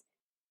based,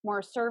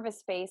 more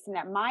service based, and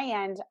at my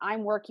end,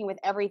 I'm working with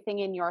everything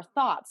in your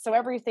thoughts. So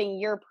everything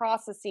you're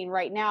processing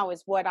right now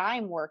is what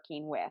I'm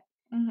working with.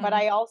 But Mm-hmm.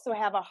 I also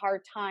have a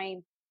hard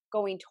time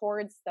going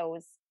towards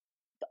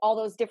all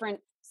those different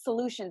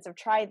solutions of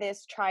try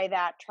this, try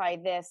that, try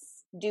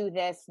this, do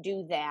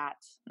that,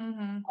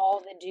 Mm-hmm.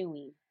 all the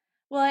doing.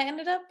 Well, I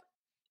ended up,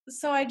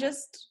 so I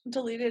just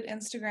deleted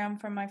Instagram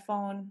from my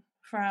phone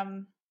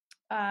from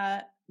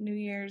New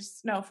Year's,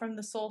 no, from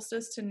the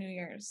solstice to New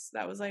Year's.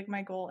 That was like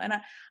my goal. And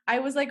I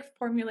was like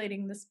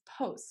formulating this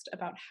post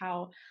about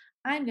how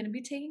I'm going to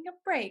be taking a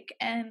break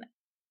and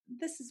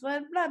this is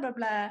what blah blah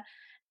blah.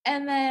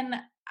 And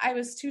then I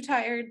was too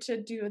tired to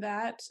do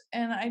that,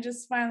 and I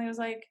just finally was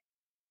like,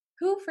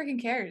 who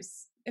freaking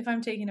cares if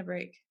I'm taking a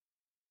break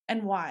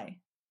and why?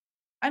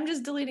 I'm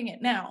just deleting it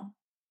now.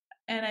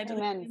 And I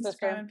deleted Amen, Instagram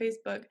sister. and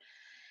Facebook.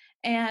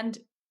 And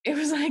it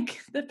was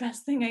like the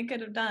best thing I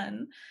could have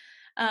done,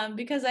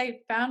 because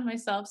I found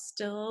myself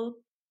still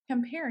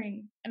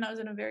comparing. And I was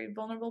in a very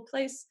vulnerable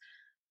place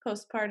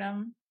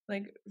postpartum,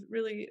 like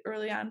really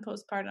early on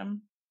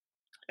postpartum.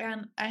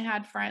 And I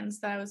had friends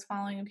that I was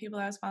following and people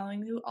I was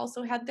following who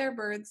also had their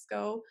births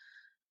go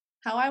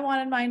how I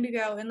wanted mine to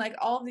go, and like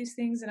all of these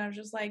things. And I was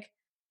just like,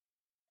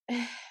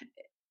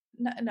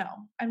 no,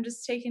 I'm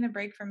just taking a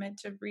break from it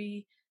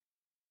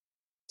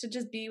to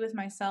just be with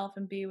myself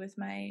and be with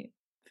my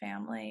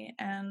family,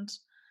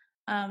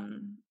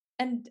 um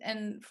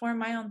and form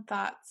my own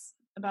thoughts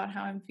about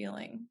how I'm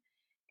feeling.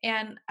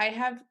 And I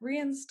have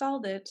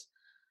reinstalled it,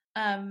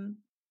 um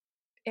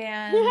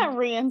and I've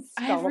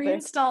Reinstalled it.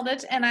 reinstalled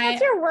it, and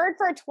That's I your word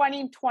for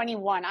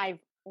 2021. I've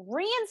that's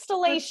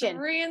reinstallation.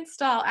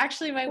 reinstall.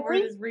 Actually, my word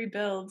Re- is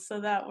rebuild, so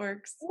that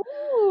works.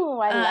 Ooh,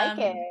 I like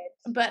it.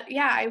 But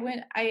yeah,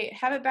 I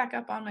have it back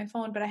up on my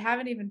phone, but I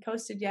haven't even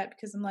posted yet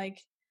because I'm like,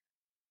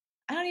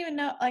 I don't even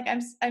know, like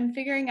I'm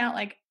figuring out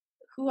like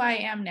who I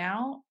am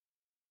now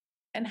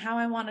and how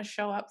I want to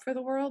show up for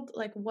the world,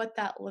 like what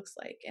that looks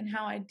like and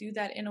how I do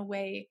that in a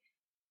way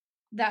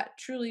that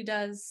truly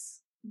does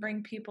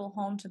bring people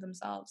home to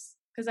themselves.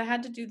 Because I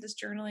had to do this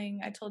journaling,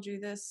 I told you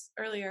this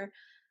earlier,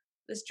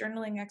 this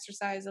journaling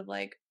exercise of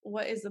like,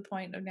 what is the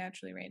point of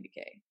Naturally Randy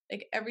Kay?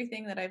 Like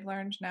everything that I've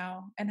learned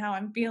now and how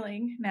I'm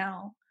feeling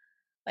now,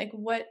 like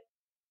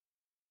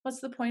what's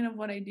the point of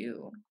what I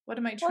do? What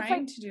am I Well,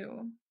 trying to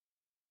do?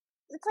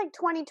 it's like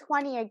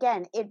 2020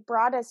 again. It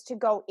brought us to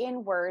go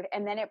inward,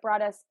 and then it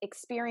brought us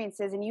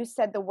experiences. And you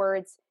said the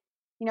words,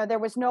 there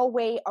was no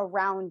way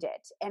around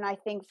it. And I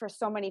think for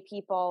so many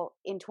people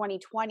in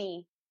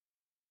 2020,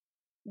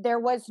 there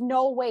was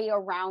no way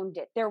around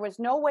it. There was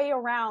no way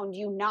around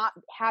you not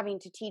having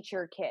to teach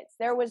your kids.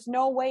 There was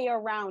no way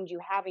around you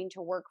having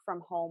to work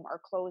from home or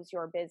close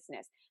your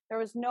business. There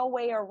was no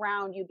way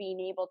around you being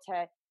able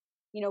to,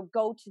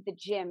 go to the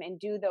gym and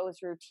do those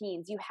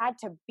routines. You had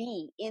to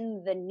be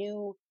in the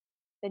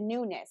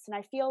newness. And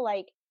I feel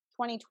like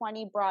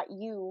 2020 brought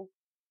you,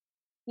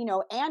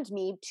 and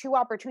me two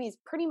opportunities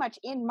pretty much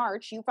in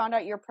March. You found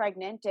out you're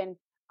pregnant and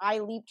I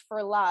leaped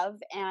for love,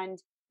 and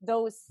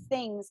those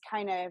things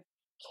kind of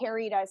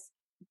carried us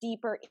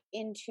deeper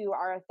into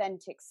our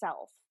authentic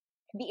self.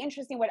 It'd be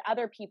interesting what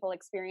other people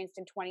experienced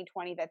in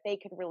 2020 that they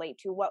could relate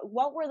to.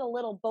 What were the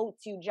little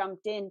boats you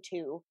jumped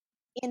into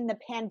in the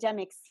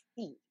pandemic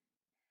sea?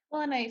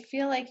 Well, and I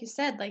feel like you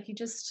said, like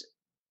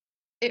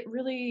it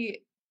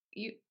really,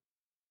 you,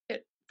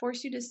 it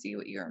forced you to see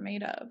what you're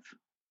made of.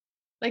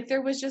 Like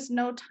there was just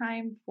no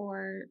time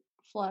for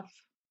fluff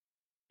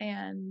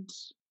and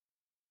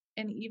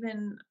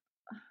even,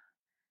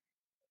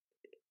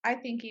 I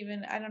think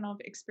even, I don't know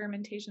if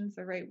experimentation is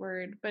the right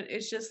word, but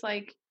it's just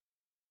like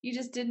you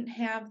just didn't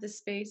have the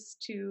space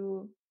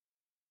to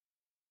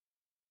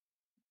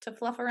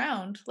fluff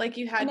around. Like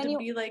you And had then to you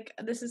be like,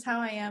 this is how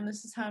I am,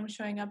 this is how I'm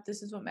showing up,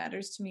 this is what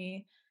matters to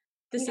me,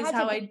 you this is had to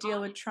how be I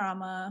deal with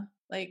trauma.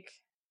 Like,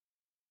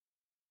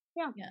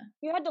 Yeah. yeah,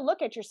 You had to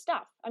look at your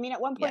stuff. I mean,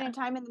 at one point yeah. in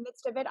time in the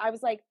midst of it, I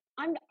was like,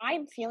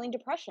 I'm feeling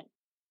depression.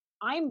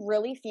 I'm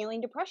really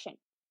feeling depression.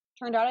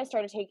 Turned out I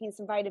started taking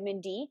some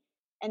vitamin D,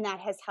 and that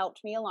has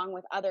helped me along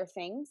with other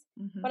things.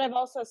 Hmm. But I've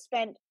also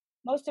spent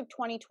most of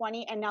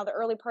 2020 and now the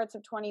early parts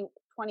of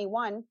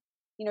 2021,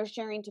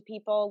 sharing to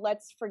people,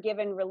 let's forgive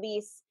and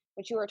release,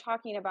 which you were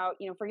talking about,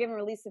 forgive and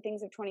release the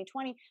things of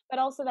 2020, but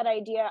also that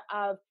idea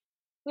of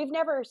we've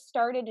never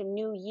started a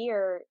new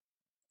year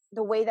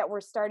the way that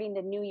we're starting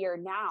the new year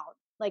now.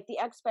 like the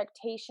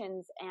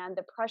expectations and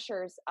the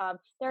pressures of,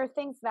 there are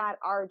things that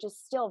are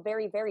just still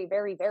very, very,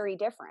 very, very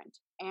different.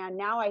 And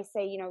now I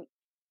say, you know,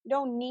 you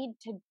don't need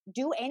to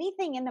do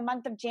anything in the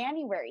month of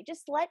January.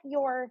 Just let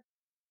your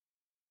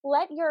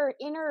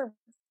inner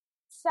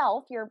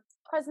self, your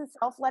present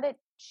self, let it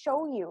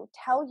show you,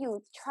 tell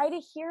you, try to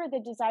hear the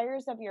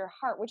desires of your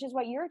heart, which is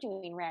what you're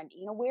doing, Randy.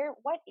 You know,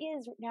 what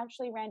is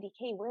naturally Randy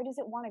K? Where does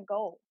it want to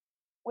go?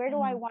 Where do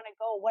I want to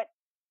go?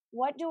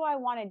 What do I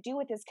want to do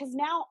with this? Because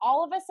now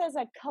all of us as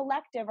a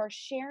collective are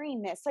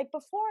sharing this. Like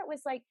before, it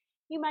was like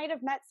you might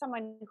have met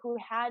someone who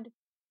had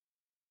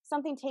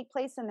something take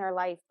place in their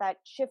life that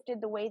shifted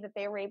the way that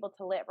they were able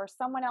to live, or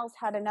someone else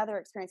had another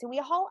experience. And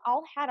we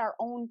all had our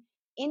own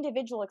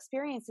individual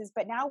experiences,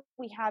 but now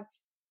we have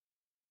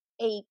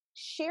a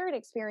shared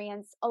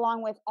experience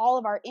along with all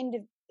of our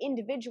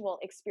individual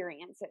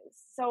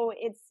experiences. So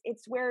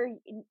it's where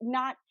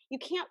you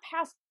can't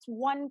pass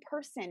one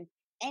person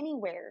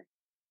anywhere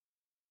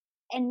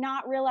and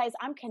not realize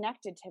I'm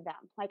connected to them.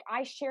 Like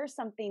I share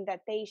something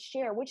that they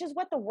share, which is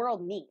what the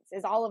world needs,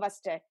 is all of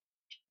us to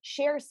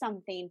share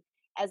something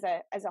as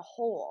a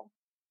whole.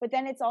 But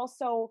then it's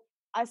also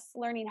us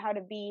learning how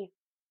to be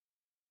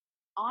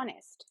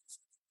honest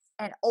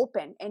and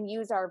open and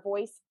use our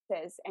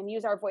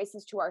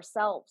voices to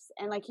ourselves.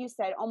 And like you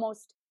said,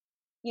 almost,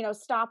 you know,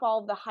 stop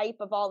all the hype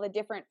of all the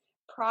different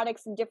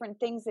products and different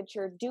things that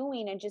you're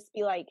doing and just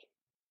be like,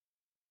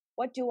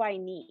 what do I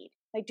need?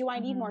 Like, do I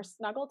need more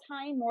snuggle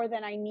time more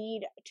than I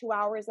need 2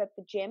 hours at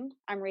the gym?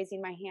 I'm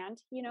raising my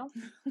hand, you know?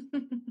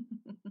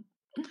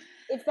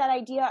 It's that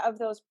idea of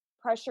those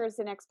pressures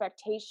and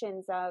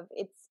expectations of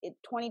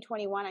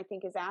 2021, I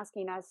think, is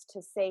asking us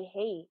to say,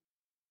 hey,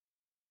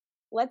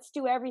 let's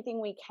do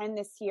everything we can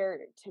this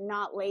year to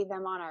not lay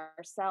them on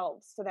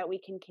ourselves so that we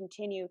can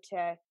continue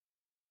to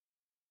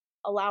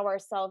allow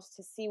ourselves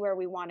to see where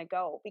we want to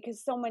go.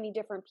 Because so many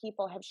different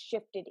people have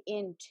shifted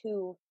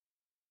into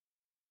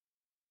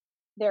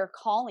their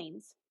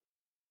callings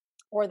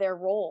or their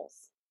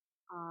roles.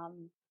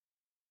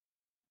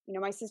 You know,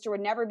 my sister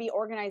would never be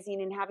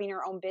organizing and having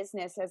her own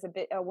business as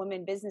a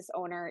woman business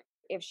owner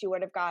if she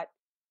would have got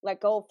let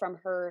go from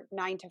her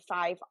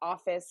 9-to-5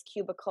 office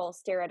cubicle,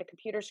 stare at a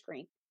computer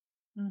screen.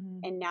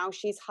 And now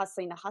she's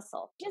hustling the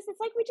hustle. It's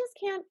like we just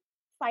can't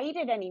fight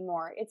it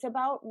anymore. It's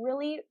about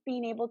really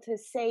being able to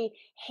say,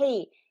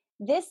 hey,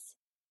 this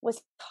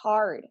was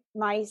hard.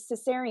 My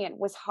cesarean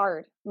was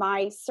hard.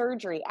 My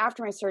surgery,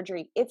 after my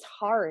surgery, it's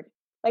hard.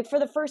 Like for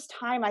the first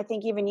time, I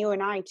think even you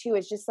and I too,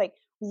 is just like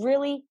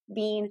really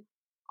being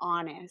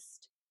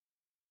honest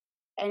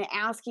and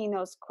asking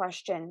those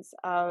questions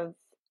of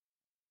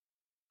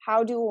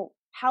how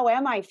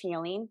am I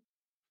feeling?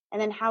 And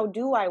then how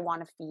do I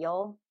want to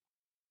feel?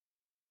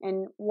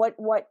 And what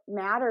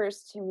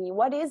matters to me?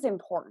 What is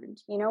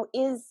important? You know,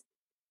 is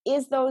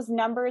those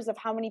numbers of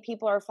how many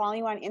people are following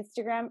you on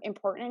Instagram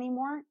important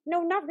anymore?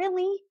 No, not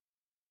really.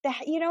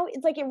 You know,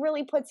 it's like it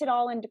really puts it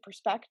all into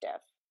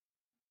perspective.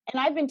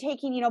 And I've been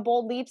taking, you know,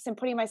 bold leaps and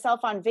putting myself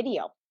on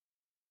video.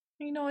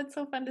 You know, it's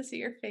so fun to see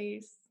your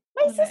face.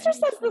 My sister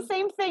says the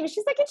same thing.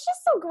 She's like, it's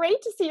just so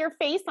great to see your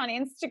face on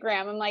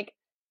Instagram. I'm like,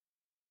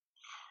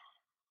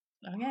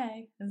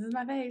 okay, this is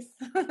my face.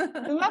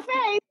 This is my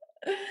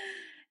face.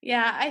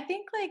 Yeah, I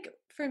think like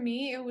for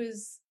me,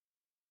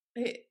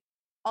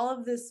 all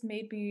of this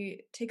made me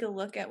take a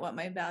look at what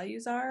my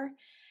values are.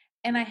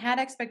 And I had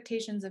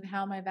expectations of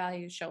how my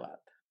values show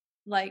up,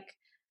 like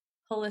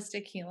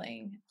holistic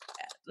healing,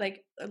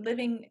 like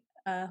living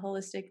a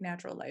holistic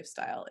natural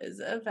lifestyle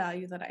is a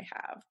value that I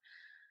have.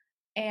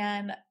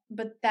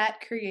 But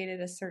that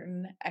created a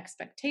certain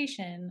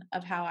expectation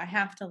of how I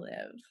have to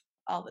live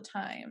all the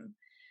time.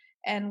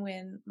 And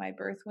when my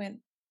birth went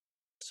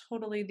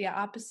totally the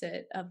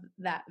opposite of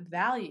that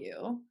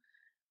value,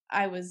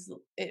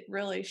 it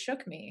really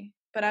shook me.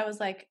 But I was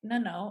like,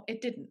 no,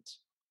 it didn't.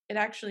 It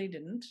actually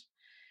didn't.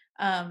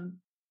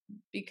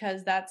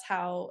 Because that's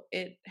how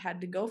it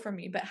had to go for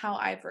me. But how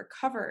I've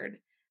recovered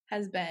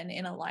has been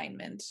in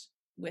alignment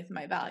with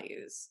my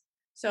values.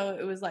 So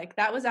it was like,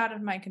 that was out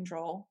of my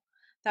control.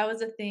 That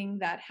was a thing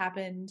that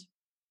happened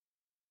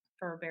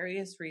for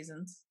various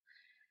reasons.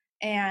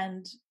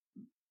 And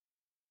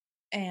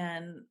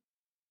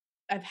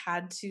I've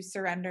had to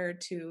surrender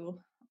to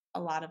a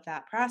lot of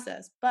that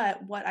process.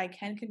 But what I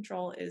can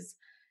control is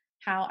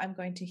how I'm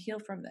going to heal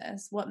from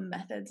this. What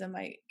methods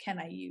can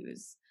I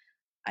use?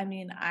 I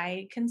mean,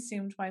 I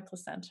consumed my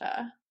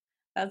placenta.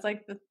 That's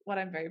like what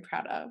I'm very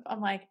proud of. I'm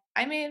like,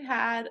 I may have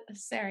had a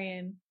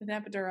cesarean with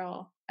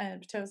epidural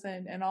and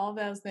Pitocin and all of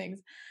those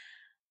things,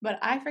 but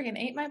I freaking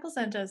ate my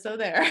placenta. So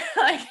there,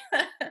 like,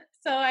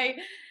 so I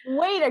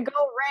way to go,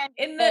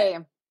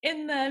 Randy.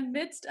 In the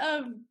midst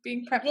of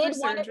being prepped for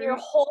surgery, one of your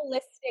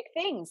holistic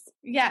things.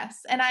 Yes,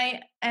 and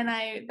I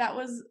that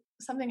was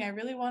something I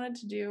really wanted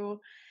to do.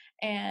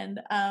 And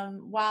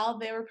while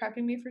they were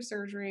prepping me for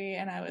surgery,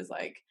 and I was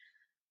like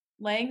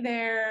laying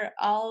there,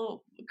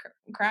 all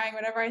crying,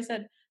 whatever, I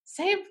said,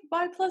 "Save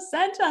my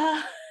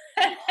placenta."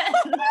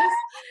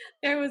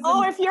 There was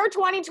if your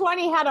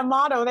 2020 had a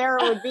motto, there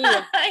it would be.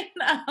 I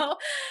know.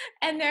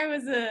 And there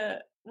was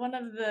one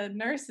of the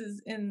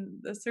nurses in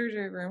the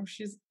surgery room.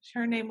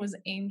 Her name was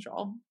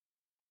Angel,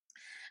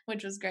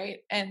 which was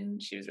great,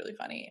 and she was really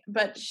funny.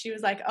 But she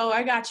was like, "Oh,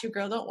 I got you,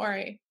 girl. Don't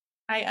worry.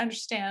 I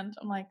understand."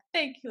 I'm like,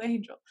 "Thank you,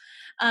 Angel."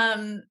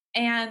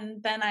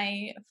 And then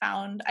I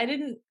found I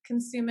didn't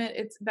consume it.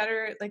 It's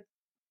better like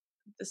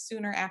the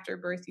sooner after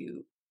birth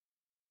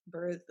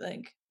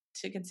like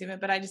to consume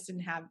it, but I just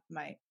didn't have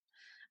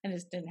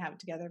it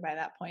together by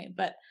that point.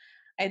 But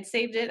I'd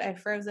saved it, I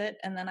froze it,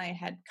 and then I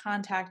had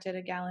contacted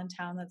a gal in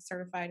town that's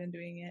certified in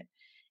doing it,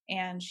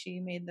 and she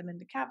made them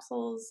into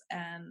capsules,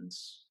 and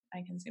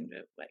I consumed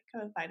it like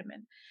a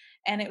vitamin.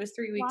 And it was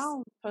 3 weeks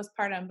Wow.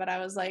 postpartum, but I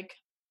was like,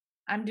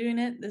 I'm doing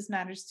it. This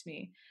matters to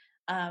me.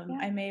 Yeah.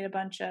 I made a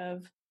bunch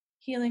of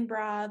healing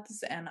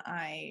broths, and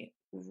I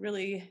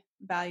really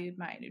valued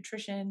my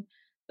nutrition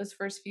those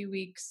first few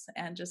weeks.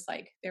 And just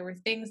like there were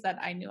things that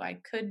I knew I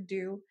could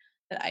do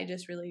that I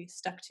just really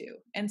stuck to.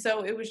 And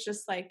so it was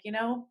just like,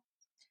 and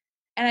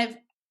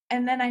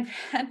then I've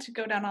had to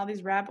go down all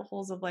these rabbit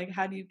holes of like,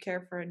 how do you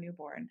care for a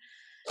newborn?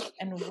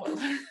 And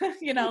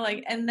what,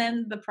 like, and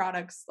then the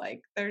products,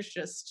 like,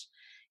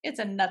 it's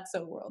a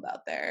nutso world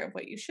out there of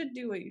what you should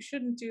do, what you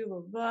shouldn't do, blah,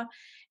 blah, blah.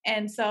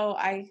 And so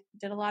I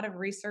did a lot of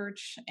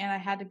research, and I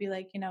had to be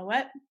like, you know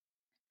what?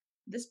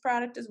 This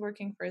product is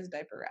working for his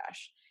diaper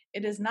rash.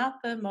 It is not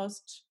the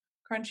most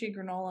crunchy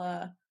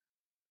granola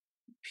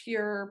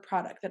pure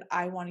product that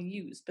I want to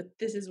use, but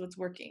this is what's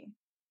working.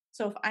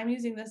 So if I'm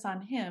using this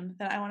on him,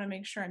 then I want to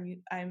make sure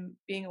I'm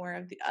being aware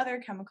of the other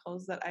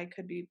chemicals that I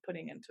could be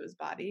putting into his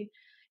body,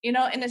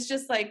 and it's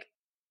just like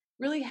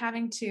really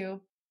having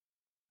to,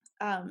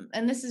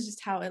 and this is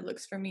just how it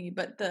looks for me,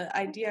 but the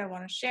idea I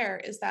want to share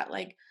is that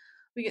like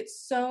we get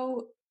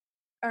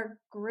our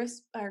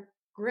grips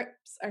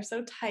are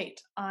so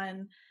tight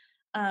on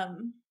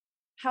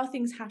how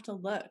things have to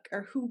look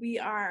or who we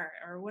are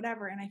or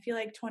whatever. And I feel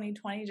like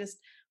 2020 just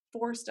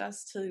forced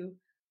us to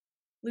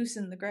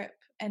loosen the grip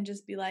and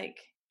just be like,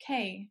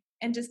 okay,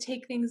 and just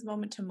take things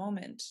moment to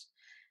moment.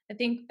 I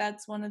think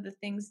that's one of the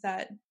things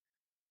that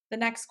the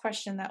next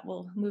question that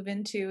we'll move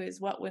into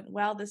is what went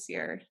well this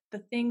year. The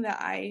thing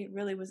that I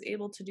really was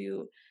able to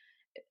do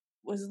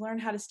was learn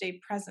how to stay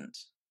present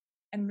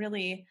and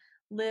really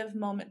live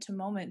moment to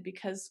moment,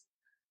 because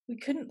we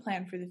couldn't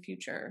plan for the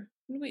future.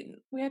 We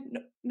had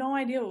no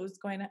idea what was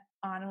going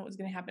on and what was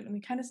going to happen, and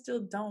we kind of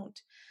still don't.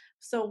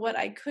 So what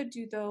I could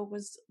do though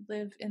was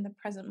live in the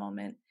present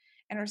moment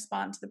and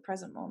respond to the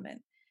present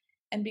moment.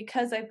 And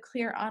because I'm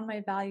clear on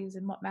my values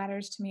and what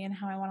matters to me and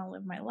how I want to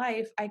live my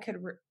life, I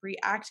could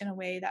react in a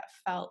way that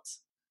felt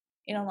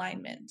in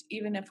alignment,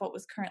 even if what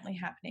was currently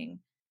happening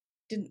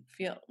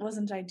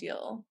wasn't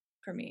ideal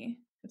for me,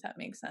 if that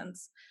makes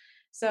sense.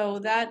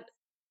 So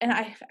and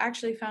I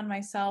actually found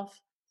myself,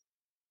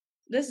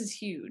 this is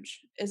huge,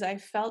 is I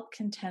felt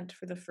content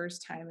for the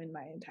first time in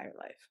my entire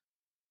life.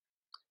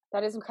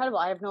 That is incredible.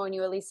 I have known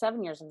you at least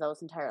 7 years of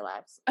those entire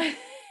lives. Yes.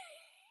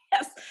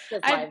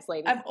 Just lives,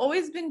 ladies. I've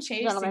always been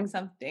chasing Gentlemen.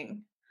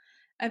 something.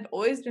 I've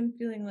always been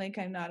feeling like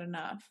I'm not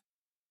enough.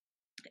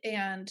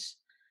 And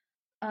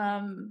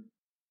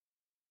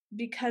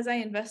because I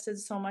invested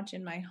so much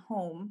in my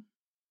home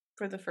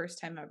for the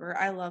first time ever,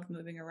 I love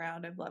moving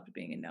around. I've loved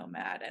being a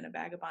nomad and a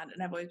vagabond,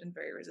 and I've always been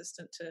very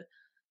resistant to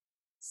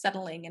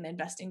settling and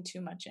investing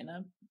too much in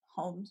a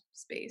home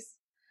space.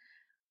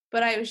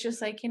 But I was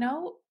just like,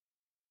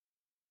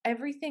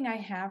 everything I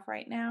have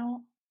right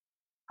now,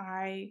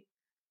 I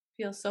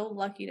feel so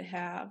lucky to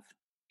have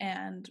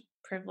and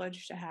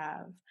privileged to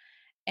have.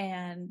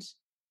 And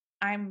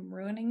I'm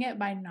ruining it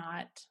by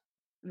not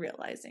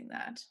realizing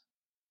that.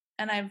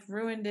 And I've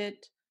ruined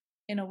it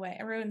in a way.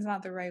 Ruin's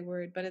not the right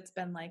word, but it's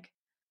been like,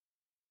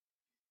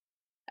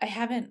 I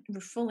haven't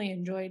fully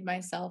enjoyed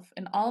myself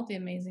in all the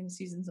amazing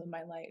seasons of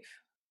my life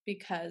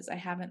because I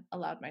haven't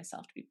allowed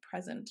myself to be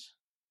present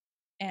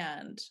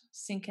and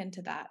sink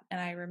into that.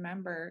 And I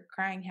remember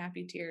crying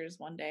happy tears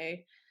one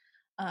day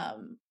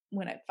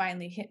when it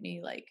finally hit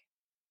me, like,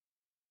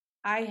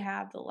 I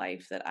have the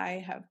life that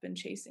I have been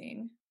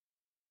chasing,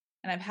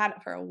 and I've had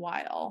it for a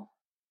while,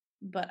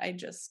 but I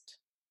just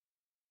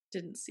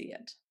didn't see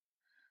it.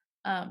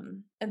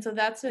 And so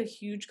that's a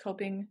huge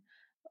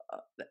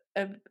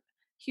a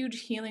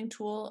huge healing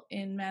tool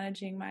in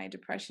managing my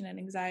depression and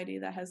anxiety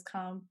that has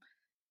come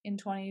in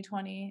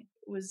 2020,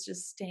 was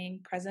just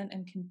staying present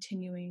and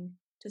continuing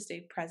to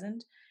stay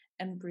present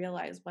and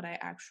realize what I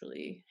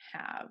actually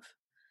have,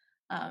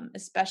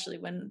 especially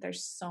when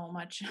there's so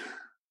much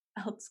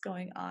else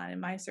going on,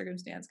 and my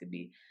circumstance could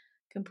be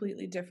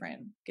completely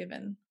different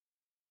given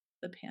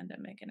the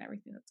pandemic and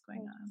everything that's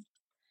going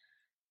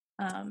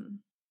on.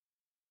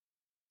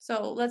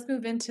 So let's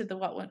move into the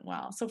what went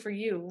well. So for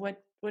you,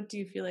 what do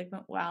you feel like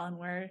went well, and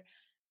where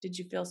did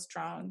you feel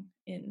strong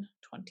in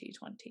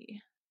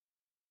 2020?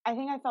 I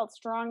think I felt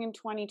strong in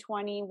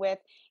 2020 with,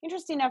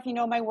 interesting enough,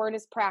 my word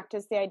is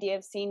practice, the idea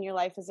of seeing your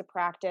life as a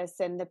practice.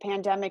 And the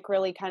pandemic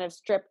really kind of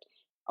stripped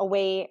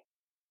away,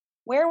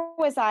 where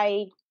was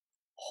I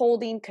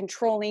holding,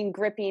 controlling,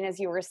 gripping, as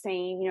you were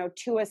saying,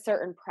 to a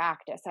certain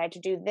practice. I had to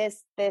do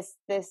this, this,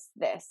 this,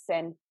 this.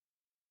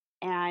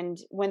 And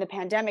when the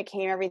pandemic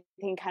came,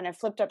 everything kind of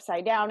flipped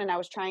upside down, and I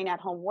was trying at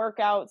home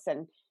workouts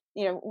and,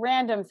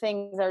 random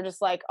things that are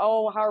just like,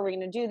 oh, how are we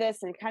going to do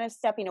this? And kind of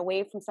stepping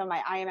away from some of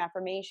my I am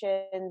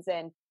affirmations.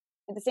 And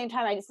at the same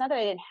time, it's not that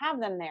I didn't have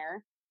them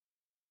there,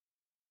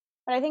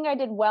 but I think I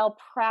did well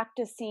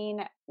practicing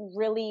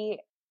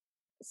really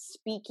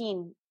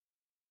speaking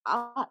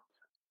up,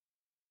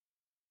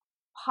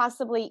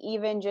 possibly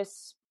even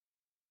just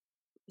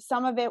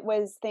some of it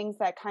was things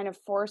that kind of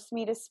forced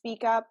me to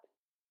speak up.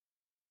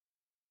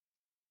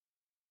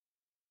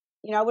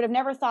 I would have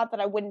never thought that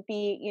I wouldn't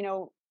be,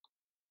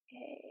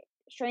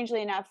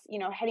 strangely enough,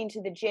 heading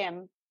to the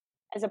gym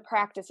as a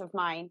practice of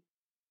mine,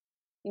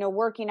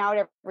 working out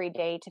every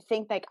day, to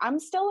think like I'm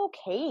still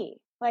okay.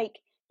 Like,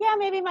 yeah,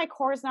 maybe my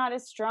core's not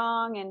as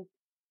strong and,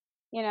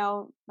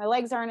 my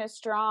legs aren't as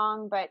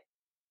strong, but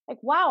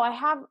like, wow, I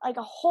have like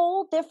a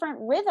whole different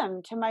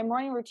rhythm to my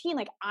morning routine.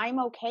 Like, I'm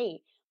okay.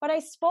 But I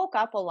spoke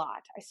up a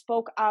lot. I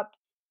spoke up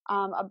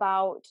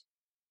about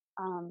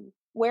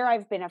where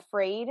I've been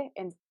afraid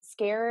and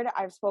scared.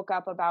 I've spoke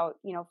up about,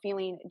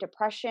 feeling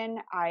depression.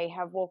 I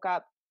have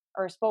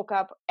spoke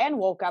up and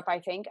woke up, I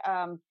think,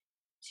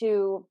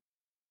 to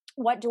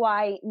what do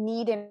I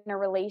need in a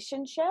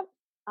relationship,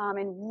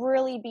 and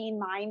really being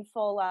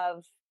mindful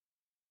of,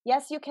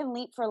 yes, you can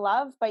leap for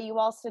love, but you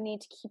also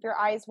need to keep your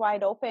eyes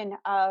wide open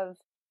of,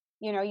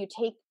 you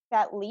take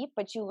that leap,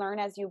 but you learn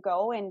as you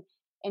go, and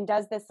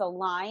does this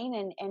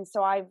align? And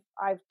so I've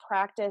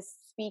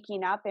practiced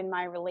speaking up in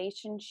my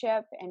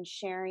relationship and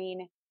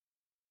sharing,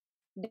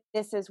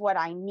 this is what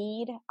I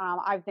need.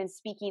 I've been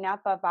speaking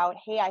up about,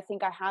 hey, I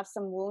think I have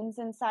some wounds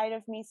inside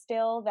of me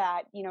still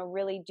that,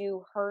 really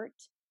do hurt.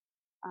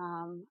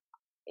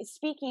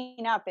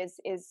 Speaking up is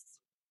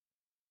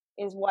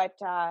what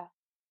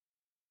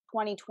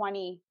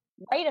 2020,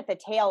 right at the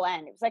tail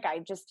end. It was like I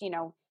just,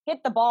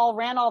 hit the ball,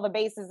 ran all the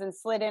bases, and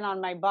slid in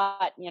on my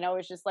butt.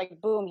 It's just like,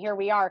 boom, here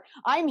we are.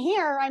 I'm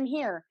here.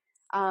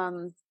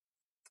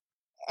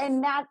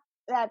 And that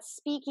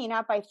speaking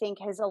up, I think,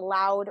 has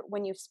allowed,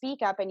 when you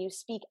speak up and you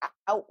speak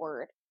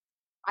outward,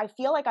 I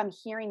feel like I'm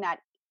hearing that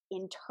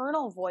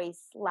internal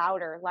voice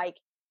louder, like,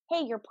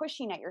 hey, you're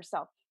pushing at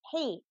yourself.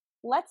 Hey,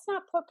 let's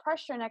not put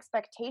pressure and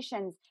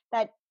expectations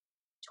that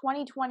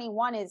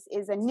 2021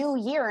 is a new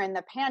year and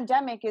the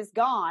pandemic is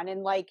gone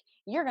and like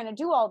you're going to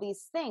do all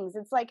these things.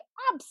 It's like,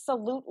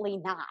 absolutely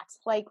not.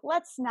 Like,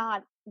 let's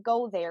not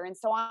go there. And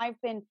so I've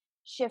been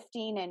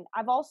shifting, and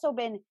I've also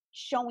been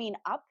showing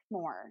up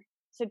more.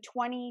 So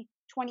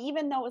 2020,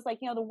 even though it was like,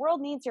 the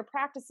world needs your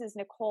practices,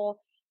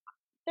 Nicole,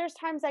 there's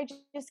times I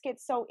just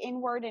get so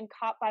inward and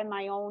caught by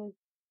my own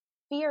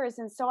fears.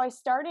 And so I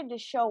started to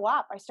show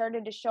up. I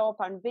started to show up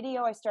on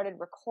video. I started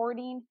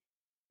recording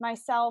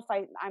myself.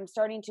 I'm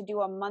starting to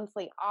do a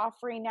monthly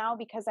offering now,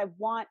 because I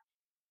want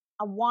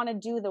to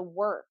do the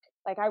work.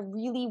 Like, I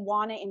really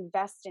want to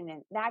invest in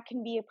it. That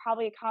can be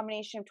probably a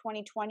combination of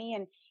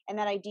 2020 and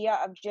that idea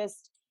of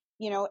just,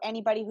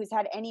 anybody who's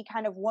had any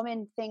kind of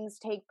woman things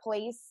take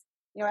place,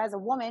 as a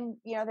woman,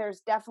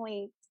 there's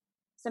definitely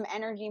some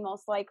energy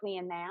most likely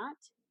in that.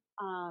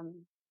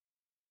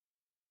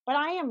 But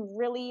I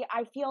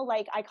feel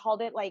like I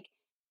called it like,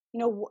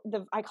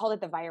 I called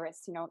it the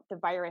virus,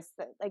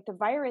 the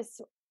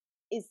virus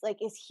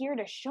is here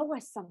to show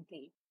us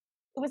something.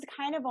 It was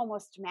kind of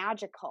almost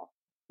magical.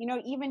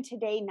 Even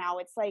today now,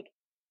 it's like,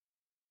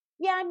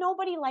 yeah,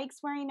 nobody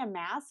likes wearing a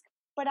mask,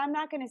 but I'm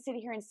not going to sit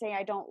here and say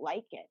I don't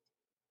like it.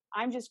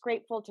 I'm just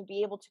grateful to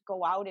be able to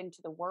go out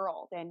into the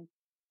world. And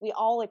we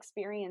all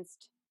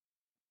experienced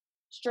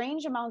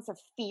strange amounts of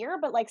fear,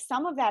 but like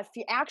some of that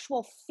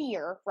actual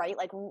fear, right?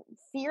 Like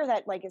fear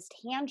that like is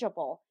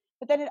tangible.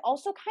 But then it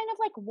also kind of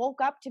like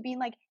woke up to being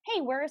like,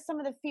 hey, where are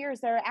some of the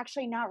fears that are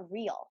actually not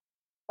real?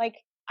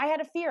 Like, I had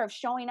a fear of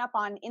showing up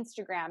on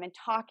Instagram and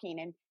talking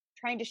and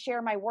trying to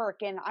share my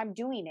work, and I'm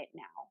doing it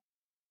now.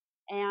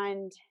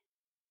 And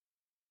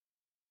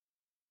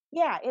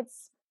yeah,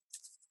 it's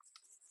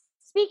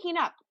speaking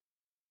up.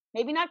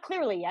 Maybe not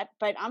clearly yet,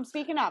 but I'm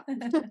speaking up.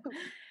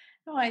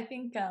 No, I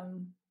think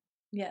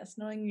yes,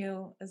 knowing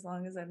you as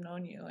long as I've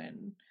known you,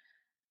 and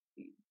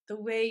the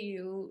way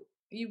you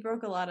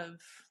broke a lot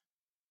of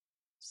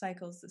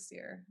cycles this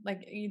year.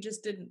 Like, you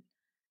just didn't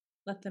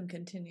let them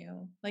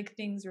continue. Like,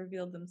 things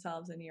revealed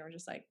themselves and you were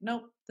just like,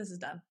 nope, this is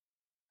done.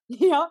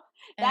 Yeah,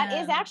 that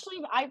is And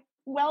actually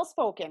well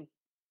spoken.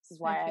 This is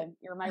why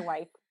you're my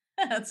wife.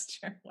 that's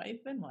true,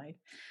 wife and wife.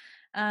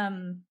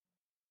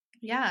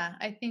 Yeah,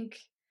 I think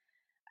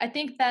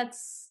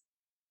that's,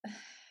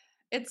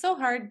 it's so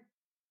hard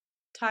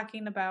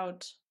talking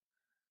about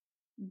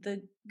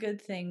the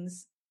good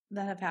things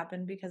that have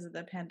happened because of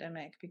the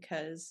pandemic,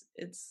 because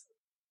it's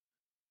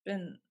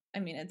been,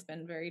 it's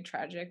been very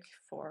tragic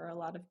for a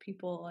lot of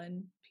people,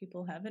 and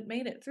people haven't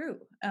made it through.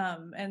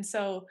 And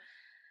so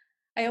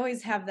I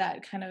always have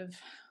that kind of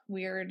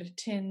weird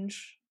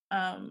tinge.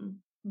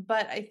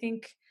 But I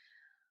think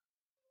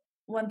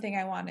one thing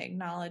I want to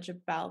acknowledge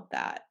about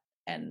that,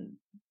 and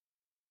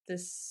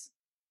this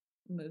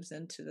moves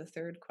into the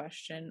third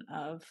question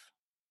of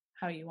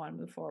how you want to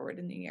move forward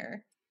in the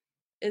year,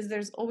 is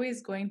there's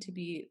always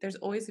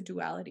a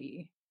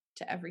duality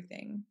to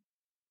everything.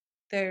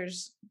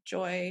 There's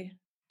joy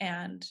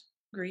and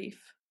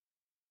grief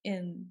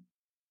in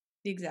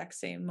the exact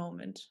same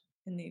moment,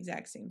 in the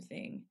exact same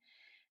thing.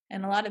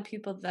 And a lot of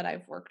people that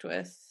I've worked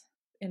with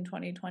in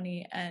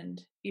 2020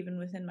 and even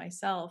within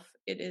myself,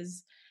 it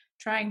is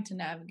trying to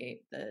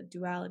navigate the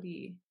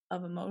duality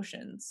of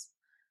emotions,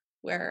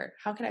 where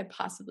how could I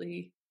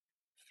possibly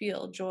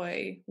feel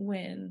joy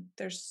when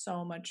there's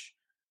so much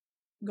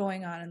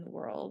going on in the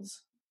world?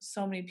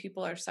 So many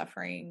people are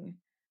suffering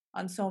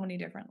on so many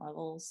different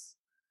levels.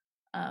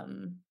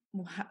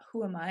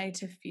 Who am I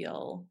to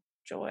feel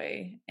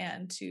joy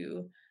and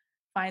to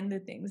find the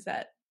things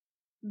that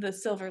the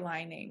silver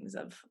linings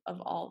of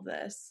all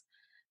this?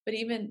 But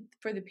even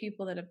for the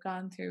people that have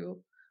gone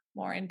through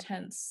more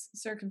intense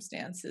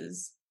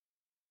circumstances,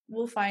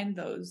 will find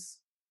those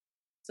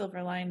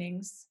silver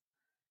linings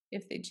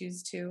if they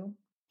choose to.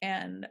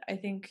 And I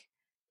think,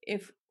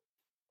 if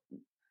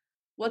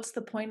what's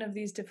the point of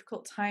these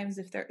difficult times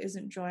if there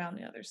isn't joy on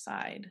the other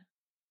side?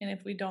 And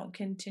if we don't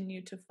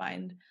continue to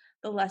find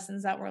the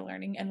lessons that we're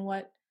learning and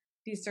what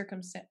these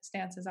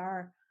circumstances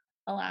are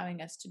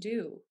allowing us to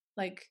do.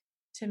 Like,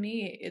 to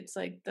me, it's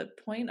like the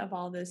point of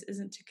all this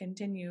isn't to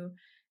continue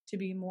to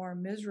be more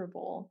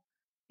miserable.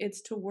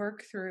 It's to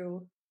work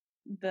through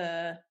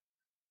the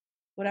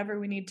whatever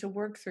we need to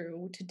work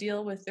through to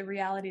deal with the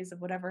realities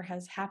of whatever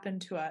has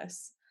happened to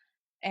us,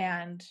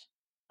 and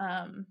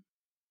um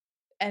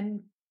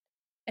and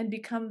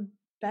become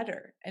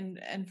better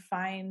and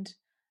find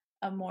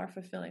a more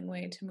fulfilling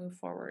way to move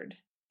forward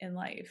in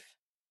life.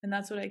 And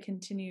that's what I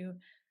continue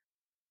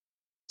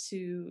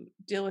to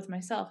deal with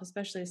myself,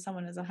 especially as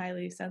someone as a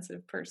highly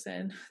sensitive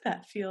person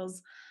that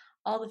feels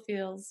all the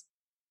feels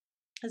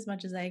as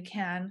much as I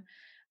can.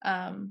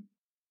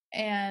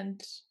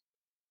 And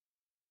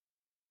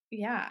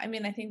yeah, I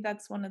mean, I think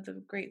that's one of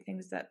the great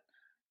things that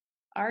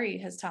Ari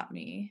has taught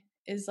me,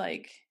 is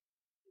like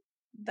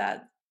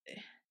that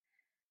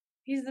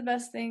he's the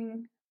best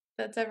thing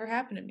that's ever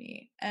happened to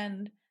me.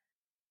 And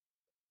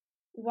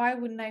why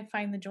wouldn't I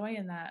find the joy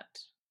in that?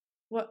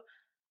 What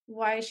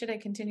why should I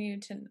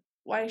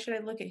why should I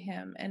look at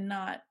him and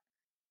not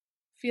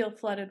feel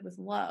flooded with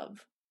love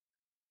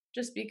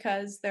just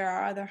because there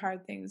are other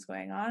hard things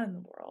going on in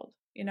the world,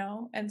 you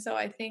know? And so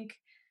I think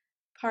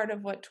part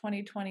of what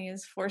 2020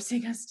 is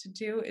forcing us to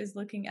do is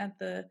looking at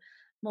the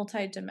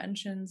multi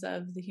dimensions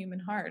of the human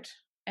heart,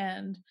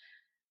 and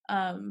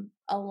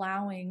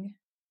allowing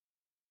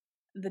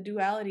the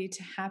duality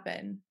to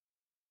happen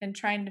and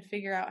trying to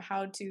figure out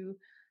how to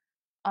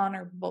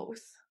honor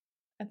both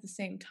at the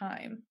same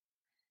time.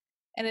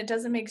 And it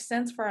doesn't make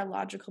sense for our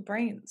logical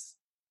brains.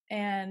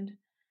 And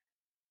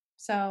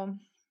so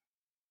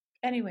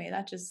anyway,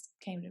 that just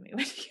came to me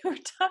when you were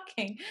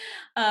talking.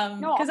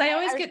 No, Because I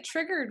always get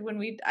triggered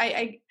when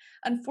I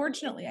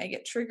unfortunately I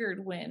get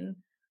triggered when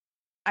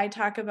I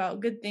talk about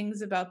good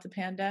things about the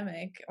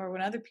pandemic, or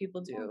when other people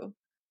do,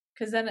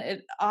 because then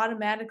it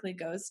automatically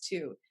goes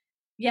to,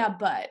 yeah,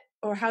 but,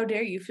 or how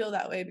dare you feel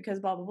that way because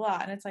blah blah blah.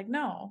 And it's like,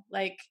 no,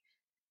 like,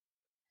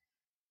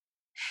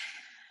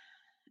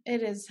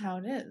 it is how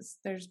it is.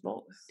 There's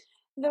both.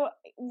 The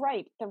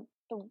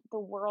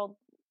world,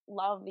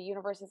 love, the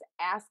universe is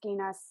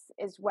asking us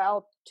as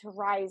well to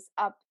rise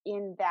up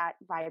in that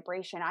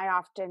vibration. I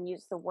often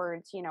use the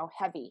words,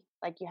 heavy,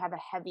 like you have a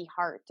heavy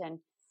heart. And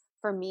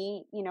for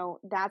me,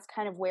 that's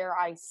kind of where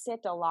I sit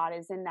a lot,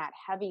 is in that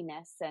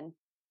heaviness. And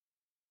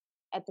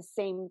at the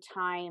same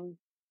time,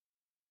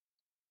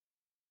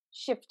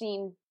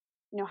 shifting,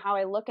 how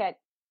I look at,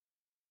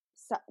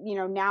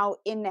 now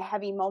in the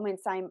heavy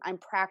moments, I'm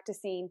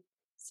practicing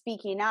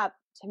speaking up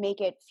to make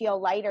it feel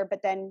lighter.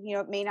 But then,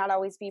 it may not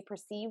always be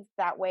perceived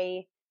that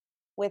way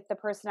with the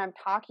person I'm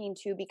talking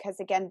to, because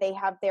again, they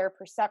have their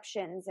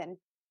perceptions. And,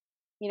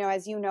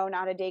 as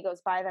not a day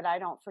goes by that I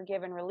don't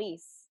forgive and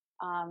release,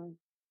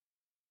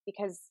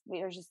 because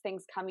there's just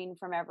things coming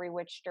from every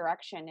which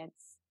direction.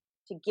 It's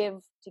to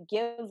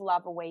give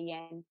love away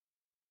in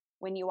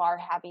when you are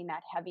having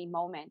that heavy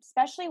moment,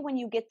 especially when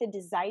you get the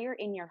desire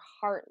in your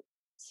heart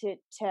to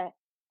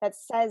that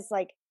says,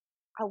 like,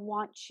 I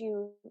want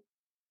you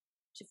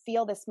to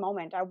feel this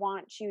moment. I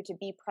want you to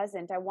be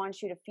present. I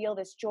want you to feel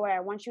this joy.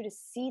 I want you to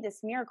see this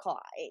miracle.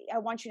 I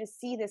want you to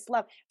see this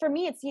love. For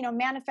me, it's,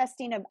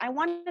 manifesting I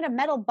wanted a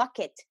metal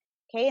bucket.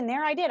 Okay. And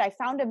there I did. I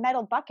found a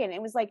metal bucket. And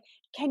it was like,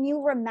 can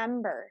you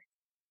remember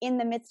in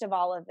the midst of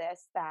all of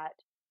this that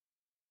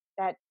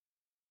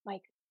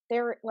like,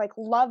 there, like,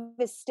 love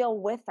is still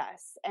with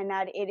us, and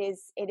that it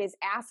is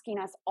asking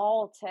us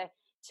all to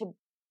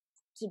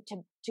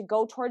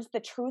go towards the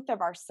truth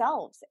of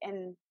ourselves.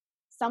 And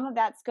some of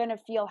that's going to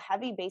feel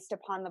heavy based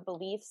upon the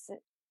beliefs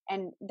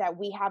and that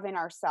we have in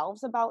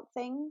ourselves about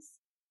things,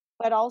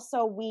 but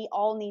also we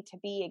all need to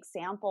be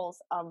examples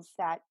of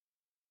that,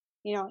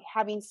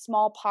 having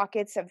small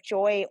pockets of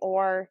joy,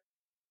 or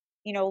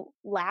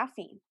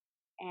laughing.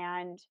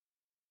 And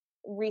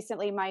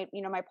recently my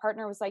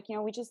partner was like,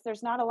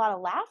 there's not a lot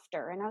of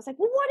laughter. And I was like,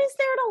 well, what is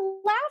there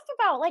to laugh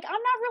about? Like, I'm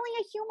not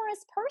really a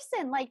humorous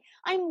person. Like,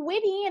 I'm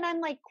witty and I'm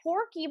like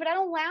quirky, but I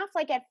don't laugh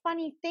like at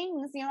funny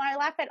things. I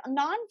laugh at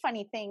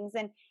non-funny things.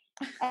 And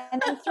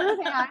then through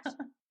that,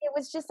 it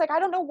was just like, I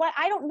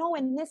don't know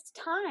in this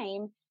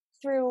time,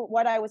 through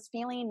what I was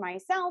feeling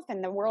myself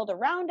and the world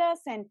around us.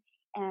 And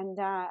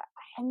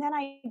then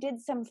I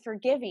did some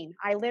forgiving.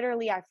 I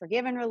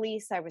forgive and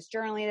release. I was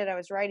journaling it. I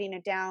was writing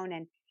it down,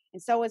 and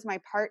so was my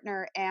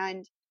partner.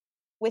 And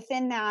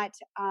within that,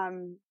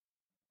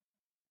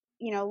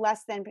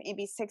 less than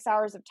maybe 6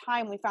 hours of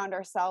time, we found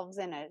ourselves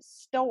in a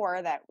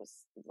store that was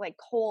like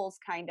Kohl's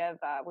kind of.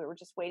 We were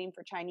just waiting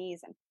for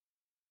Chinese, and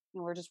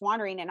we're just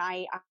wandering, and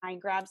I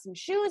grabbed some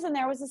shoes, and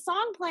there was a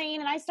song playing,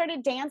 and I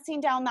started dancing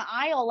down the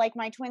aisle like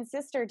my twin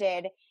sister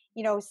did,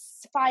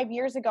 5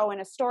 years ago in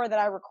a store that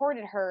I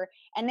recorded her.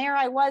 And there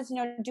I was,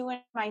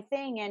 doing my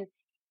thing,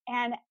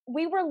 and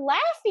we were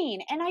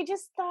laughing, and I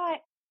just thought,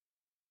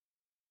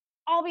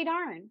 I'll be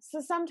darned. So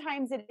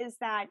sometimes it is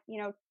that,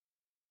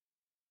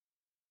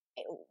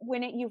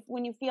 when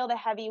you feel the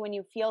heavy, when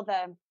you feel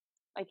the,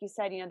 like you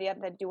said,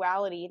 the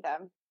duality,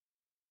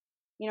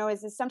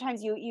 is this,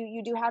 sometimes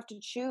you do have to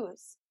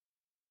choose.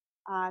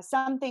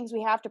 Some things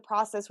we have to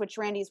process, which,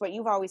 Randy, is what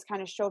you've always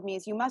kind of showed me,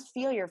 is you must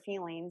feel your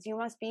feelings. You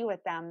must be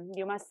with them.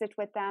 You must sit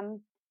with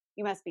them.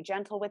 You must be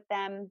gentle with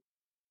them.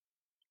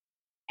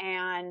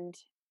 And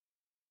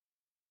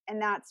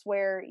that's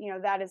where,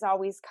 that has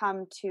always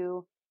come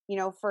to,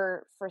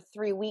 for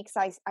 3 weeks,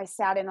 I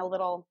sat in a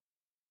little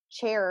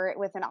chair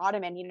with an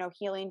ottoman,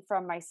 healing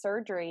from my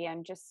surgery,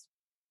 and just,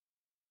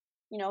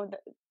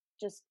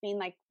 just being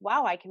like,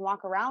 wow, I can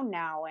walk around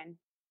now, and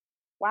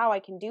wow, I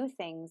can do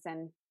things.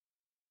 And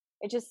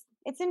it's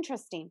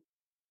interesting.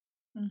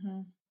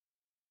 Mm-hmm.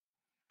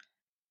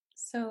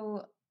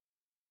 So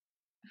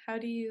how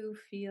do you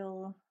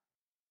feel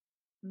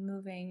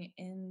moving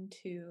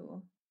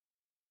into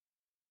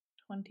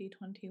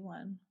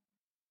 2021?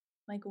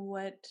 Like,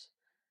 what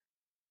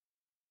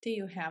do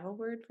you have a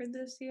word for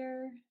this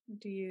year?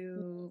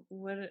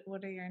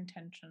 What are your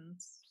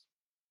intentions?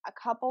 A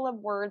couple of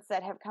words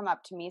that have come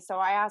up to me. So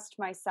I asked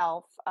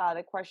myself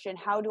the question,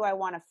 how do I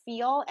want to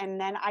feel?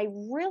 And then I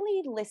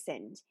really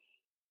listened.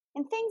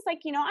 And things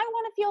like, I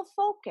want to feel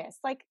focused.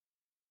 Like,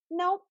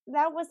 nope,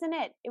 that wasn't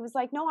it. It was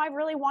like, no, I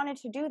really wanted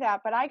to do that.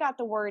 But I got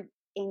the word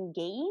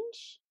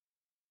engage,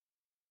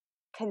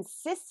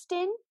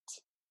 consistent,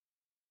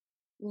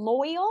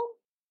 loyal,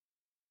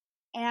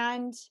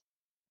 and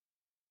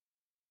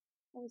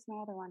what was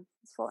my other one?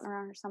 It's floating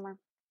around here somewhere.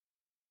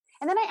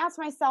 And then I asked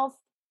myself,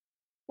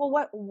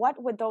 well,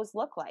 what would those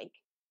look like?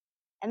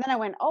 And then I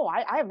went, oh,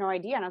 I have no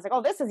idea. And I was like,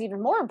 oh, this is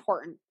even more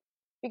important,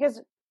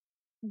 because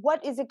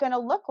what is it going to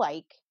look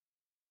like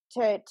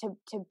to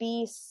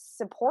be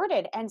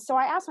supported? And so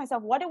I asked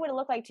myself, what it would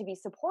look like to be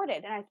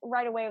supported. And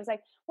right away I was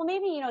like, well,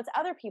 maybe, it's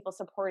other people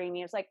supporting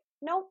me. It's like,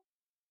 no.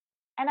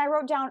 And I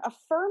wrote down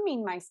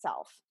affirming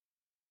myself.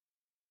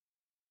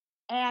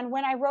 And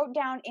when I wrote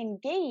down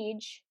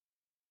engage,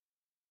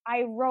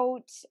 I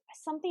wrote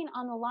something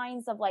on the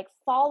lines of like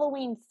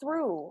following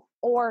through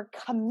or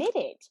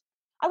committed.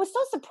 I was so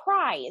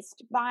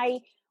surprised by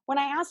when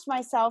I asked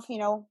myself,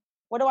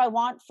 how do I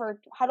want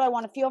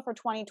to feel for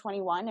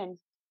 2021?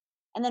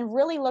 And then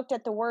really looked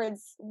at the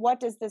words, what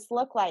does this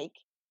look like?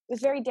 It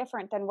was very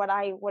different than what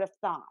I would have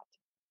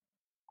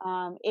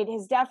thought. It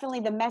is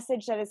definitely the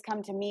message that has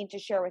come to me to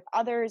share with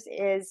others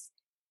is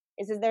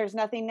that there's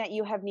nothing that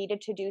you have needed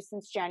to do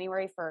since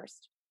January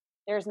 1st.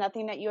 There's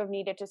nothing that you have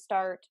needed to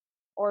start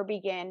or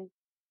begin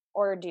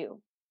or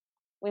do.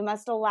 We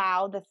must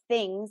allow the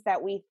things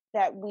that we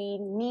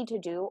need to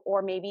do,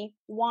 or maybe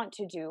want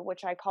to do,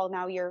 which I call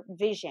now your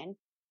vision.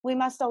 We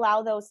must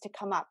allow those to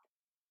come up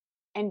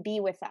and be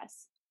with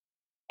us.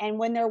 And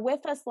when they're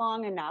with us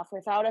long enough,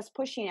 without us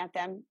pushing at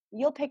them,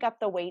 you'll pick up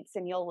the weights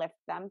and you'll lift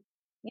them.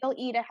 You'll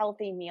eat a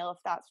healthy meal if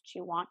that's what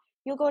you want.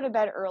 You'll go to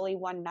bed early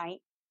one night.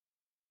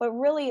 But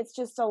really, it's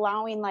just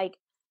allowing, like,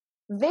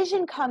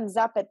 vision comes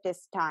up at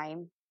this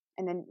time,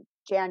 and then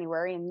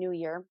January and New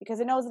Year,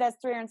 because it knows it has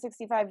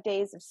 365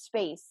 days of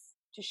space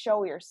to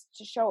show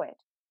it.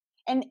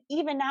 And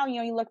even now,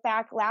 you look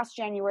back last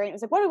January, it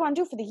was like, what do we want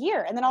to do for the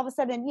year? And then all of a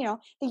sudden,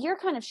 the year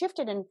kind of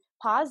shifted and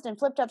paused and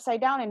flipped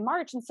upside down in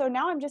March. And so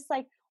now I'm just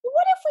like, well,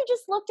 what if we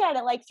just looked at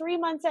it like 3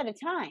 months at a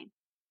time?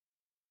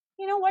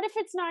 What if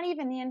it's not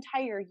even the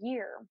entire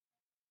year?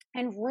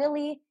 And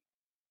really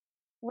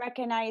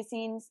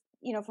recognizing,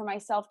 for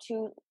myself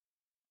too,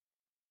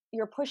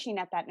 you're pushing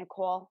at that,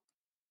 Nicole.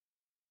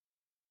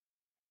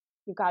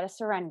 You've got to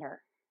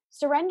surrender.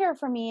 Surrender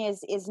for me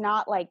is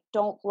not like,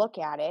 don't look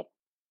at it.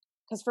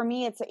 Because for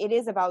me, it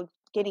is about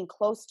getting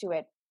close to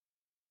it.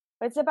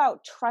 But it's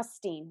about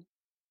trusting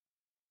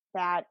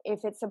that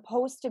if it's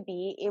supposed to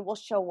be, it will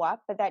show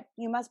up, but that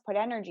you must put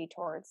energy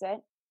towards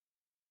it.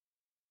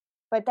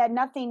 But that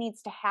nothing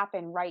needs to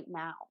happen right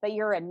now, that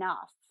you're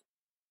enough.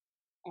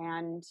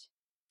 And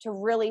to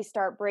really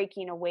start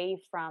breaking away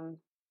from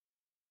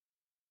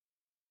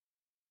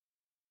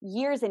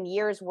years and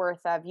years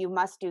worth of, you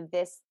must do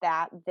this,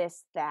 that,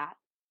 this, that.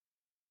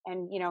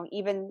 And,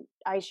 even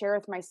I share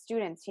with my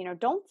students,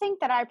 don't think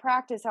that I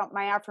practice out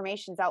my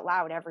affirmations out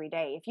loud every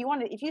day.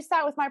 If you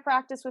sat with my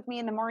practice with me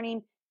in the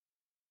morning,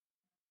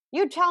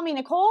 you'd tell me,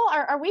 Nicole,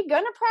 are we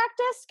going to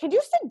practice? Could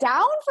you sit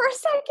down for a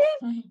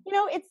second?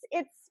 Mm-hmm.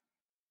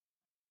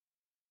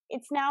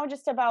 It's now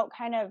just about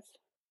kind of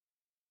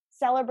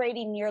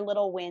celebrating your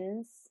little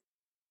wins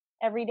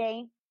every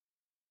day.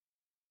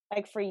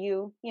 Like for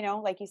you,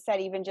 like you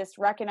said, even just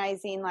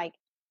recognizing like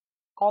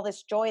all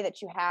this joy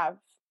that you have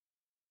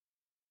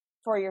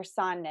for your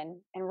son,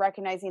 and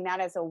recognizing that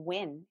as a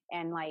win,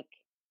 and like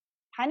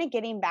kind of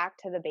getting back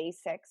to the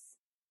basics,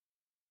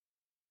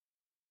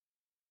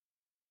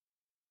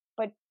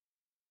 but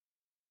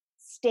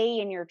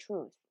stay in your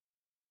truth.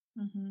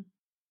 Mm-hmm.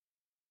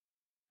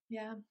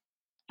 Yeah.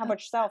 How about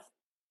yourself?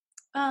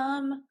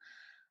 Mine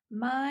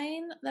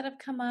that have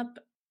come up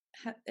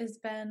has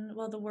been,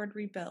 well, the word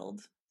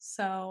rebuild.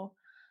 So,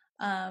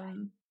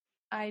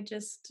 I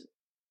just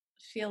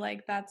feel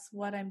like that's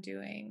what I'm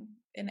doing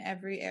in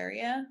every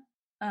area.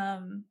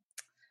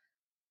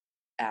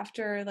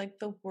 After like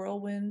the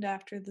whirlwind,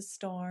 after the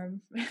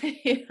storm,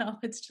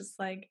 it's just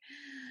like,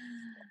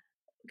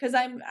 because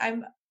I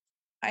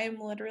am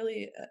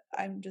literally,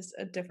 I'm just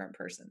a different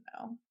person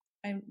now.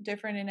 I'm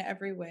different in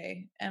every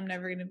way. I'm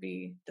never going to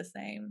be the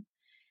same.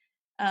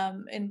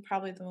 And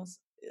probably the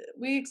most,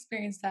 we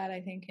experience that,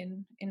 I think,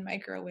 in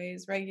micro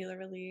ways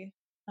regularly.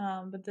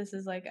 But this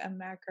is like a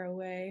macro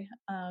way.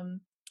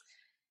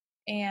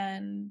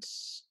 And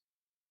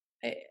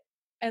it,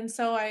 and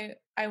so I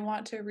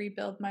want to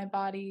rebuild my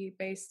body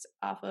based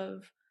off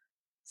of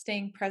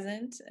staying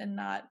present and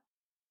not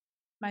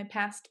my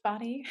past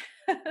body,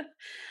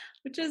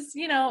 which is,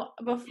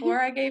 before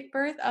I gave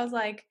birth, I was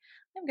like,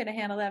 I'm going to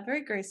handle that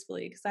very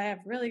gracefully because I have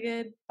really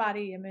good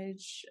body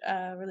image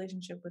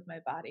relationship with my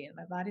body, and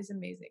my body's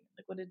amazing,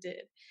 like what it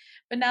did.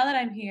 But now that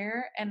I'm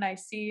here and I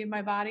see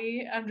my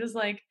body, I'm just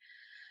like,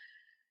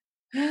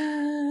 Yeah.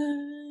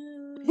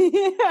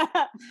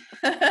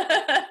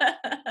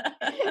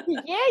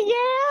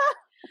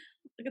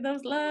 Look at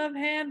those love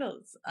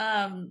handles.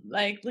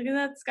 Like look at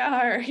that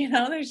scar.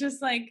 There's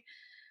just like,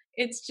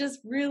 it's just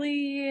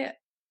really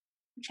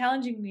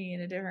challenging me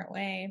in a different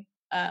way.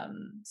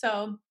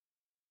 So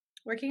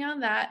working on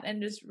that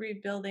and just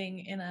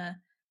rebuilding in a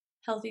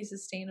healthy,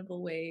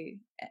 sustainable way,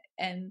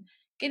 and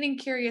getting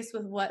curious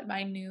with what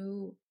my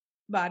new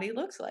body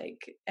looks like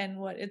and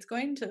what it's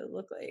going to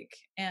look like,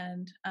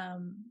 and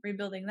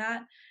rebuilding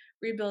that,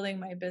 rebuilding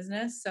my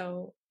business.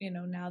 So,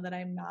 now that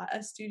I'm not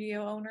a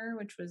studio owner,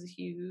 which was a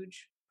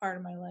huge part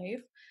of my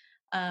life,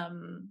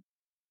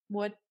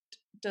 what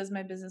does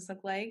my business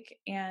look like,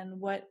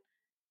 and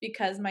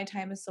because my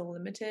time is so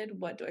limited,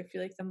 what do I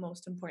feel like the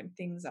most important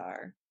things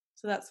are?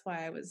 So that's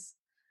why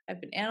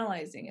I've been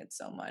analyzing it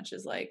so much,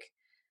 is like,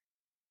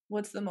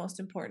 what's the most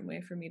important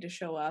way for me to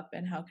show up,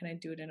 and how can I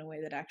do it in a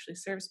way that actually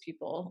serves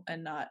people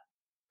and not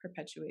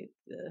perpetuate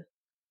the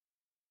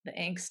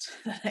angst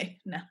that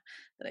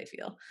I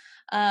feel.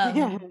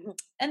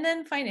 And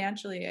then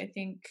financially, I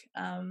think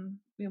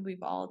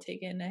we've all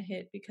taken a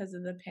hit because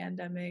of the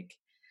pandemic,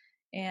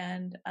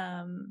 and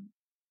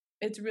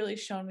it's really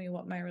shown me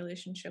what my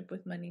relationship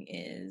with money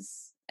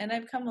is, and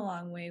I've come a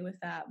long way with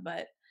that.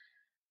 But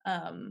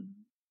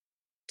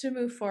to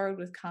move forward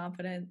with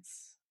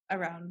confidence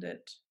around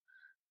it,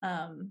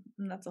 and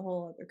that's a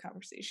whole other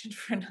conversation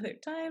for another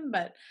time.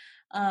 But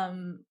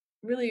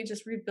really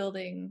just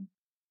rebuilding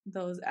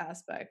those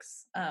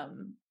aspects,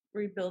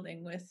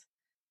 rebuilding with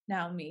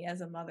now me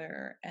as a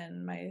mother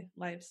and my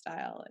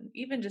lifestyle, and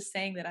even just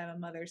saying that I'm a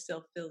mother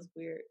still feels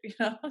weird.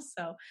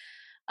 So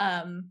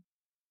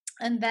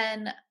and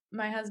then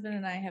my husband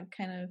and I have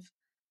kind of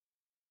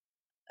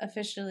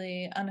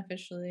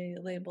unofficially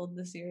labeled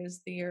this year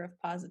as the year of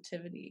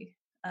positivity,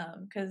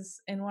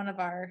 because in one of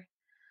our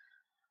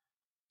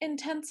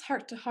intense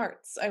heart to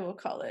hearts, I will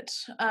call it,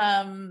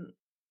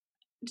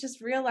 just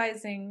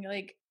realizing,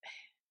 like,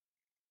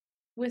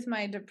 with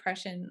my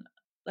depression,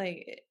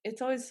 like,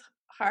 it's always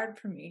hard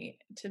for me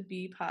to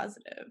be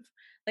positive.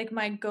 Like,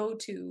 my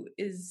go-to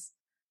is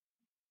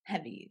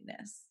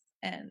heaviness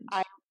and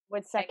I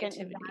would second that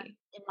negativity.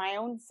 in my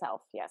own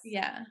self. Yes.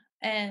 Yeah.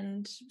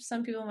 And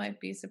some people might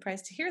be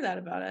surprised to hear that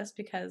about us,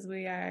 because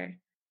we are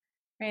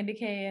Randy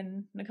Kay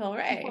and Nicole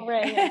Ray.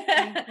 We're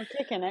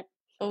kicking it.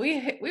 But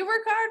we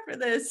work hard for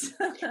this.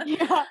 Yeah. We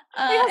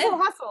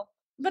hustle.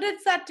 But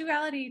it's that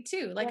duality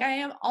too. Like, Yes. I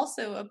am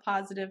also a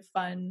positive,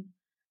 fun,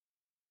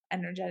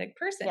 energetic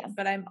person, Yes.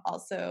 but I'm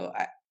also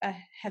a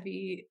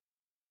heavy,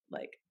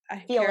 like,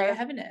 I Feeler. carry a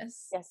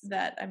heaviness Yes.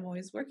 that I'm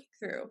always working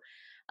through.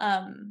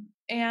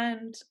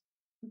 And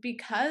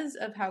because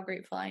of how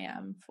grateful I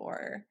am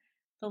for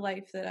the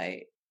life that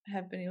I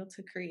have been able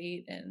to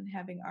create, and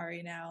having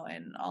Ari now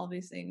and all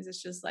these things,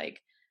 it's just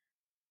like,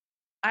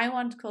 I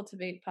want to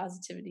cultivate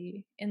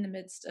positivity in the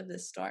midst of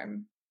this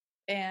storm.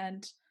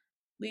 And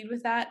lead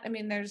with that. I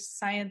mean, there's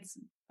science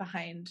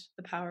behind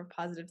the power of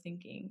positive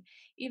thinking.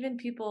 Even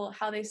people,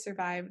 how they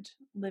survived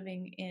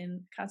living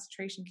in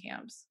concentration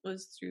camps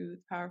was through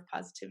the power of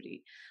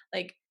positivity.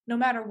 Like, no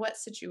matter what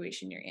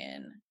situation you're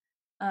in,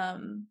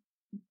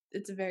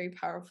 it's a very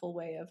powerful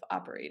way of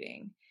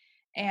operating.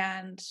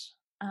 And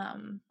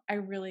I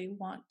really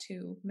want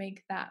to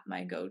make that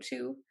my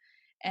go-to.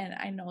 And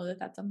I know that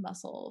that's a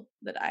muscle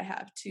that I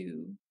have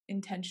to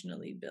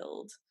intentionally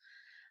build.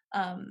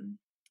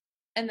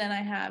 And then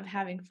I have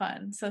having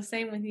fun. So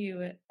same with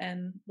you,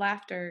 and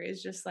laughter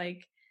is just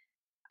like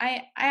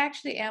I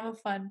actually am a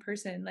fun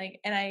person. Like,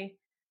 and I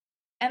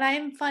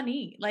am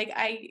funny. Like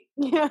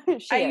Yeah, I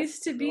she is.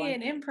 used to be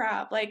in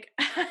improv. Like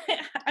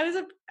I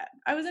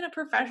was in a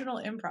professional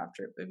improv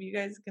troupe, if you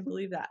guys can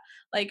believe that.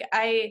 Like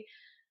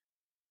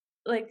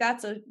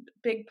that's a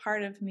big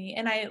part of me.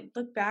 And I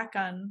look back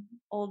on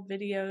old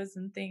videos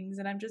and things,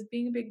 and I'm just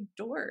being a big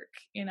dork,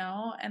 and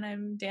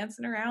I'm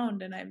dancing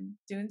around and I'm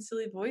doing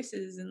silly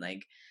voices, and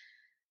like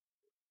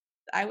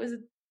I was a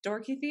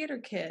dorky theater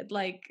kid.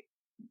 Like,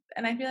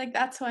 and I feel like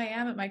that's who I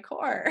am at my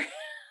core.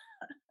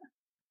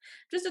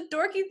 Just a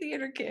dorky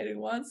theater kid who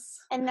wants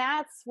And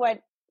that's what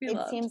to be it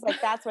loved. seems like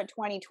that's what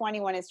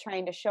 2021 is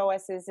trying to show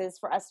us is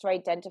for us to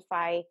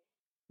identify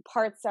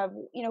parts of,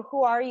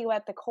 who are you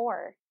at the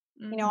core?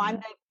 I'm Mm-hmm.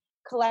 the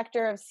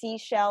collector of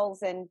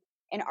seashells and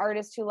an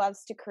artist who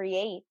loves to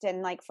create,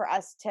 and like for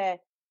us to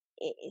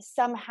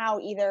somehow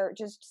either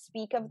just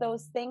speak of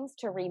those things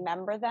to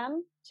remember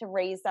them, to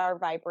raise our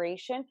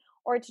vibration,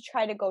 or to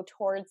try to go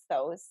towards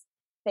those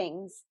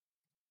things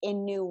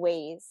in new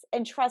ways,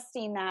 and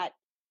trusting that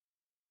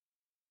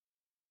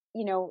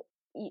you know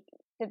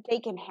that they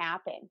can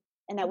happen,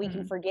 and that we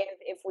can Mm-hmm. forgive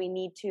if we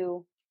need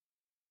to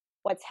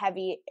what's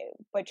heavy,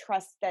 but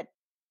trust that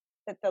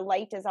the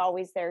light is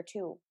always there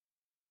too.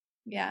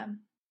 Yeah.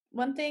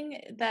 One thing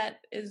that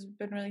has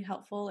been really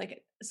helpful,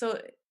 like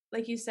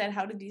you said,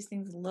 how do these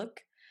things look?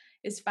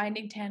 Is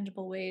finding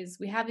tangible ways.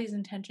 We have these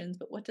intentions,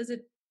 but what does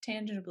it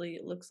tangibly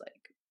looks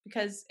like?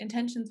 Because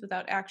intentions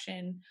without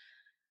action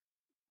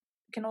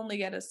can only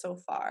get us so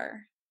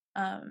far.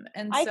 And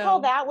I call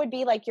so, that would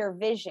be like your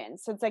vision.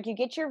 So it's like you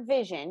get your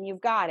vision, you've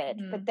got it,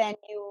 but mhm, then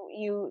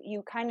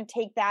you kind of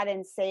take that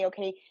and say,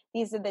 okay,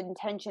 these are the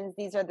intentions,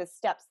 these are the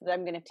steps that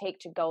I'm going to take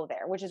to go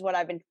there, which is what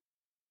I've been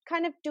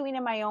kind of doing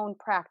in my own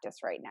practice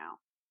right now.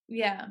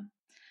 yeah.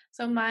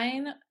 So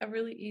mine, a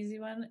really easy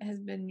one, has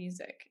been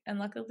music. And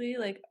luckily,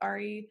 like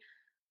Ari,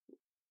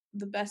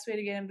 the best way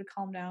to get him to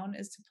calm down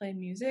is to play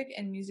music,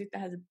 and music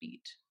that has a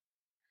beat.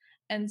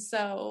 And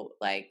so,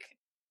 like,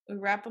 we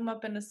wrap him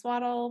up in a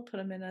swaddle, put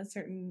him in a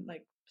certain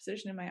like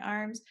position in my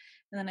arms,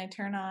 and then I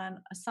turn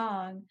on a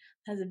song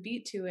that has a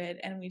beat to it,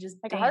 and we just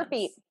Like a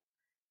heartbeat. dance.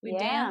 We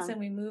dance Yeah. and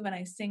we move, and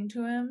I sing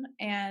to him.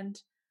 And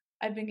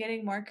I've been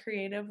getting more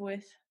creative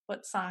with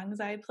what songs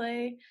I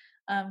play,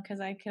 because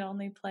I can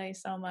only play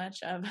so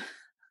much of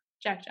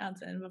Jack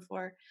Johnson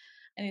before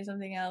I need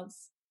something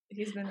else.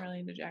 He's been really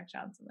into Jack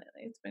Johnson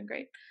lately. It's been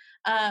great.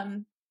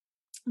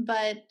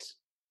 But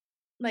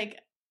like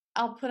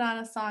I'll put on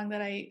a song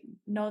that I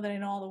know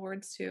all the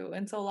words to.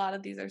 And so a lot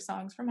of these are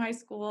songs from high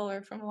school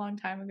or from a long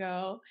time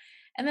ago.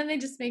 And then they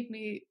just make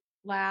me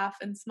laugh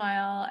and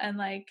smile, and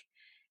like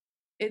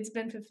it's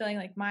been fulfilling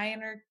like my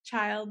inner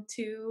child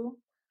too.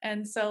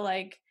 And so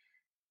like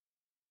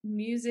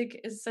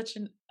music is such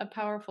a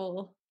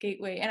powerful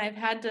gateway. And I've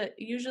had to,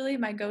 usually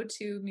my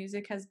go-to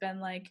music has been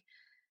like,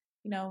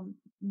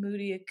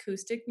 moody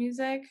acoustic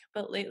music,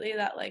 but lately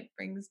that like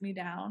brings me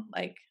down.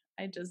 Like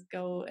I just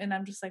go and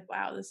I'm just like,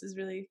 wow, this is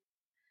really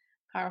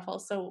powerful.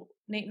 So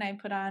Nate and I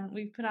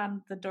we put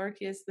on the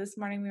dorkiest. This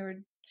morning we were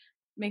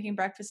making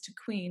breakfast to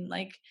Queen,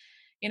 like,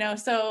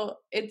 so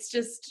it's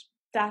just,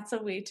 that's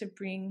a way to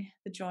bring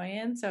the joy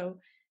in. So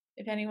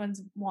if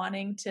anyone's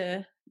wanting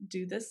to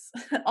do this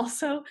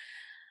also,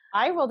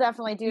 I will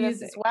definitely do this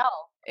as music,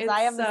 well because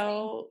I it's have the same,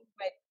 so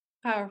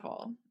but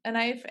powerful. And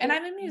it I'm a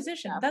new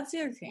musician. stuff. That's the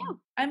other Yeah. thing.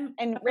 I'm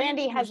And a freaking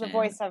Randy has the musician.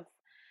 voice of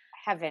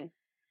heaven.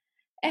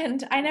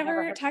 And I I've never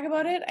never heard talk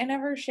about him. it. I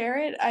never share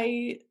it.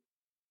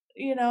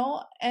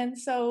 And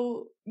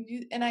so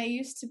and I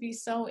used to be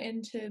so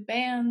into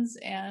bands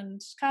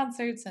and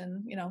concerts,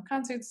 and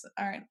concerts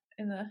aren't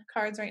in the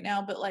cards right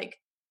now, but like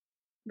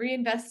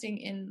reinvesting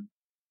in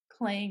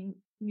playing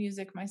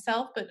music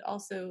myself, but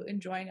also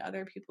enjoying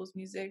other people's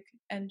music,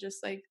 and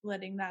just like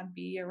letting that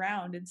be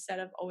around instead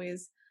of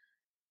always,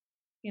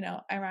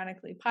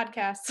 ironically,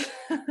 podcasts.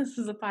 This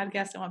is a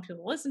podcast I want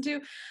people to listen to,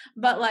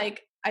 but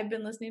like I've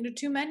been listening to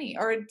too many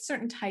or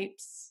certain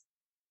types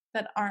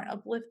that aren't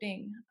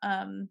uplifting,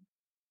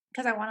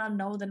 because I want to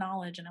know the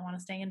knowledge and I want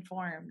to stay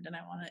informed and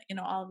I want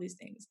to, all of these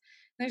things.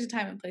 There's a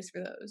time and place for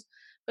those.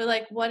 But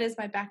like, what is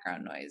my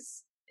background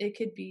noise? It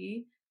could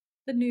be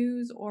the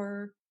news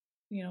or,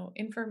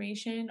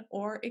 information,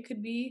 or it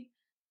could be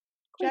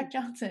Queen. Jack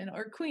Johnson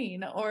or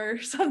Queen or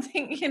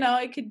something,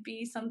 it could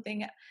be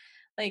something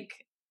like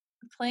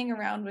playing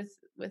around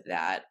with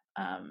that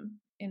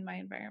in my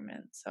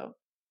environment. So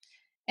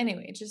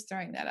anyway, just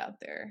throwing that out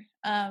there.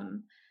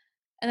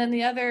 And then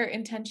the other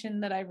intention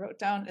that I wrote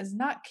down is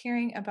not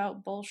caring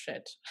about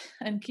bullshit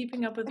and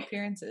keeping up with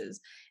appearances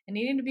and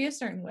needing to be a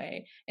certain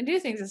way and do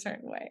things a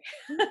certain way.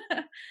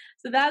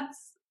 So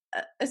that's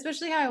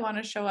especially how I want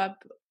to show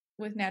up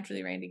with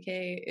Naturally Randy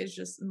K is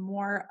just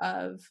more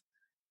of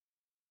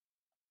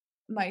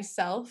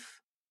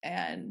myself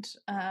and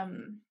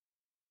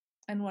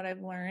what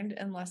I've learned,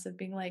 and less of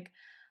being like,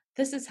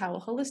 this is how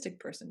a holistic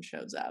person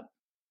shows up.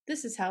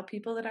 This is how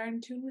people that are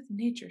in tune with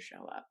nature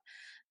show up.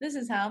 This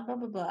is how blah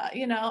blah blah.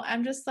 You know,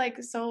 I'm just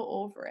like so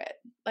over it.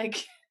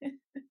 Like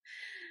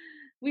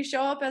we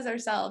show up as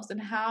ourselves,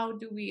 and how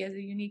do we as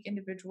a unique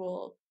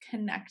individual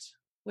connect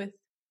with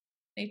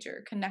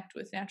nature, connect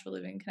with natural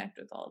living, connect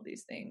with all of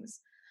these things.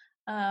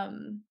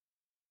 And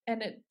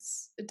it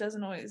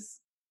doesn't always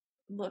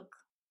look,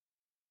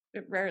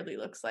 it rarely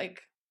looks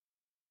like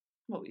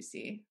what we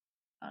see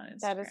on Instagram.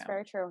 That is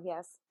very true.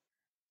 Yes.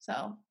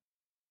 So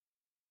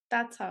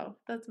that's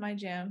my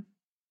jam.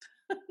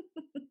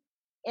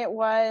 It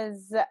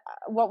was,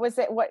 what was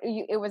it?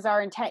 It was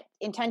our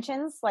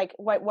intentions, like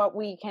what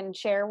we can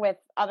share with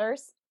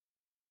others.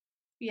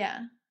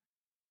 Yeah.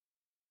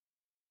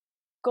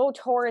 Go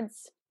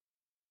towards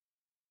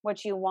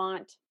what you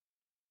want.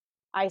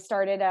 I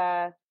started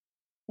a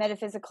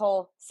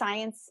metaphysical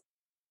science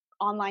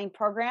online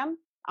program.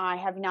 I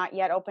have not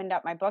yet opened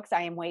up my books.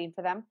 I am waiting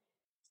for them,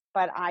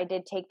 but I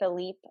did take the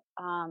leap,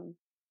 and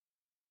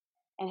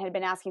had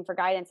been asking for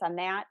guidance on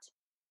that.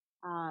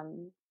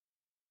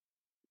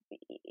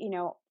 You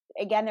know,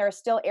 again, there are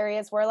still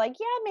areas where like,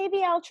 yeah,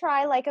 maybe I'll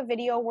try like a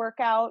video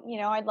workout, you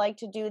know, I'd like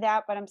to do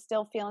that, but I'm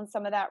still feeling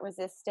some of that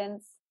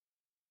resistance.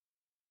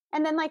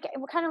 And then like,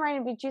 what kind of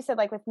reminded me what you said,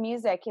 like with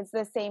music, it's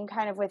the same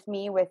kind of with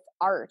me with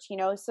art, you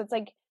know? So it's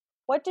like,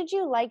 what did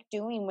you like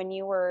doing when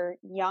you were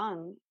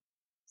young?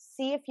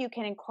 See if you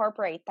can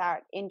incorporate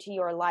that into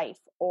your life,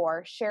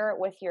 or share it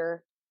with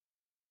your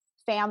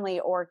family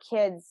or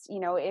kids,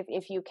 you know,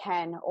 if you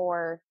can,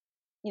 or,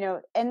 you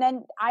know. And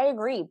then I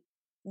agree,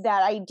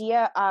 that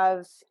idea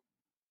of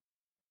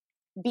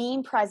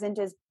being present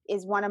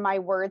is one of my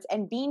words,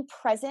 and being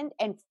present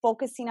and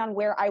focusing on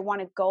where I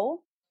want to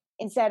go,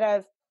 instead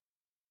of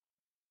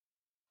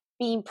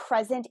being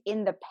present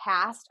in the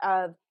past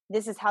of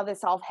this is how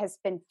this all has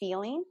been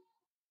feeling.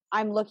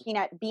 I'm looking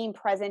at being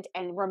present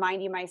and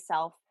reminding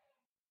myself,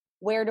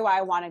 where do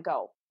I want to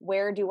go?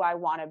 Where do I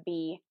want to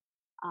be?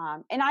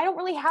 And I don't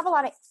really have a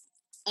lot of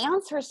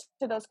answers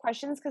to those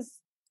questions because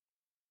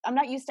I'm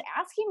not used to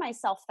asking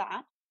myself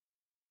that.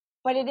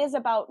 But it is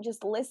about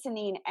just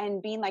listening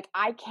and being like,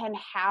 I can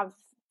have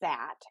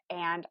that,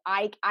 and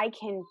I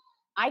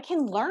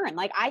can learn.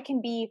 Like I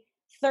can be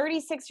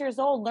 36 years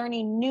old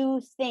learning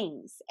new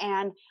things,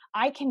 and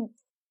I can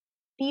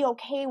be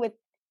okay with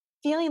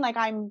feeling like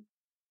I'm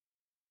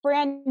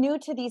brand new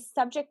to these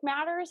subject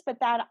matters, but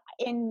that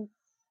in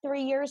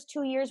 3 years,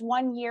 2 years,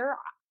 1 year,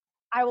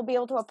 I will be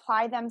able to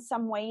apply them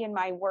some way in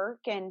my work.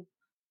 And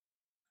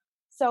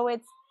so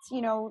it's,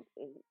 you know,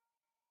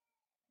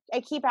 I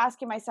keep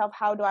asking myself,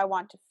 how do I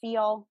want to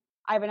feel?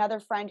 I have another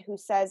friend who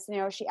says, you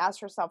know, she asked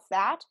herself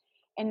that,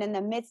 and in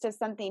the midst of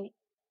something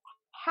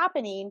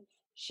happening,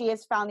 she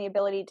has found the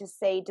ability to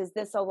say, does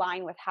this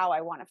align with how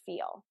I want to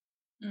feel?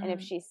 Mm-hmm. And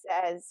if she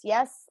says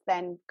yes,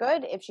 then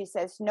good. If she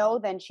says no,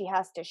 then she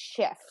has to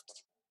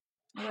shift.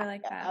 I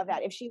like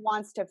that. If she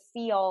wants to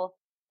feel,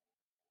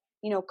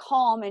 you know,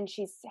 calm, and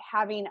she's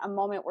having a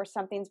moment where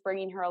something's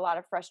bringing her a lot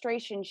of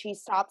frustration, she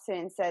stops it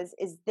and says,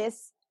 is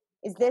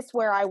this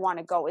where I want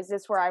to go? Is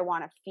this where I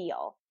want to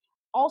feel?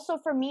 Also,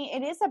 for me,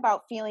 it is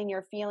about feeling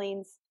your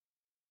feelings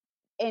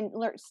and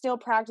still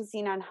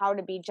practicing on how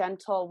to be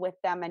gentle with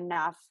them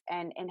enough,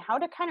 and how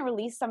to kind of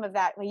release some of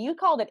that. Well, you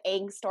called it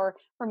angst, or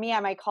for me, I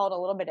might call it a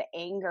little bit of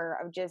anger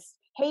of just,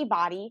 hey,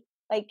 body,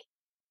 like,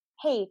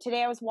 hey,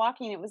 today I was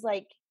walking, it was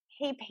like,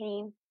 hey,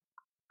 pain,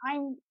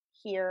 I'm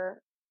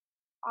here.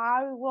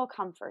 I will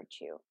comfort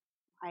you.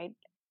 And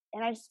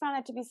I just found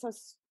that to be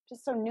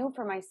so new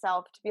for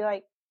myself, to be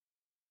like,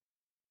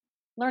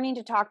 learning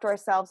to talk to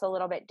ourselves a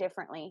little bit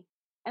differently,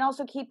 and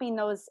also keeping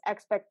those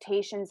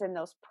expectations and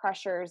those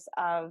pressures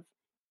of,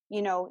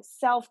 you know,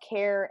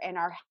 self-care and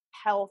our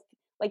health.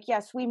 Like,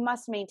 yes, we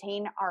must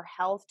maintain our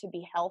health to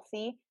be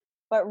healthy,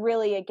 but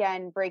really,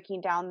 again,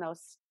 breaking down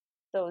those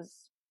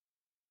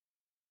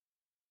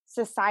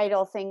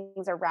societal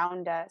things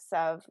around us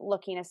of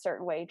looking a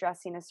certain way,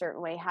 dressing a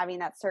certain way, having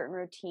that certain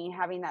routine,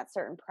 having that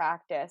certain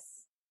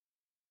practice.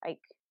 Like,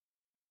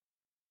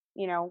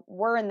 you know,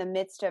 we're in the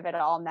midst of it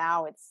all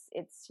now.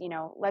 It's, you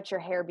know, let your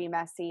hair be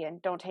messy and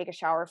don't take a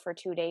shower for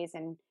 2 days,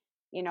 and,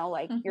 you know,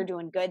 like, you're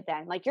doing good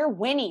then. Like, you're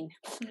winning.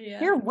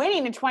 Yeah. You're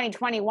winning in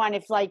 2021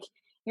 if, like,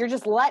 you're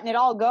just letting it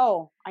all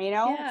go, you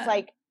know? Yeah, it's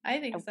like, I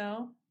think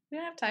so. We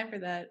don't have time for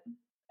that.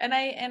 And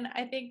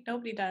I think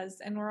nobody does,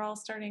 and we're all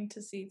starting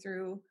to see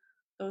through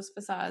those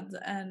facades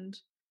and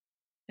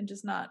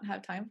just not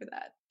have time for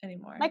that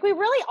anymore. Like, we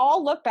really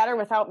all look better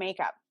without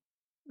makeup.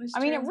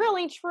 I mean, it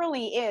really,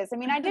 truly is. I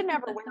mean, I didn't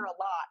ever wear a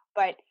lot,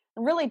 but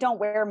I really don't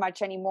wear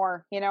much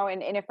anymore, you know,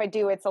 and if I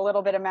do, it's a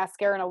little bit of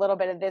mascara and a little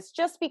bit of this,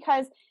 just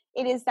because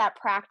it is that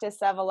practice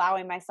of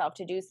allowing myself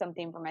to do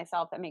something for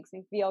myself that makes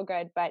me feel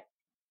good. But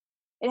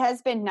it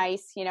has been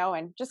nice,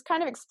 and just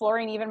kind of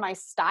exploring even my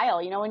style.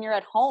 When you're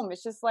at home,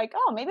 it's just like,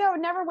 oh, maybe I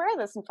would never wear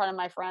this in front of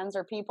my friends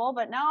or people,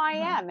 but now I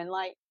am. And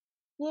like,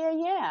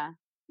 yeah,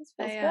 this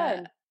feels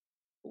good.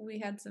 We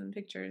had some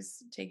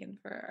pictures taken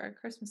for our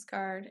Christmas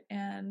card,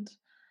 and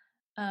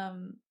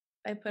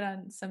I put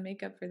on some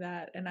makeup for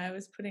that, and I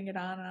was putting it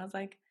on, and I was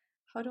like,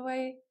 how do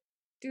I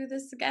do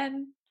this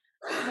again?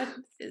 What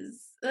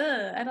is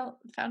I don't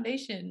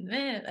foundation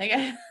like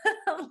I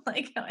don't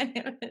like how any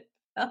of it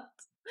felt.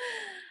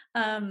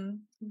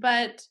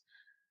 But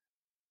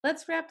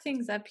let's wrap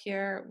things up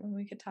here. When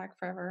we could talk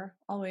forever,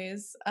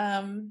 always.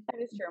 That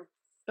is true.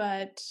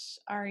 But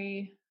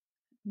Ari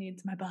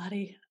needs my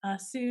body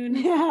soon.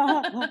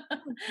 Yeah.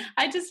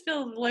 I just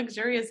feel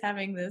luxurious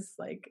having this,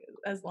 like,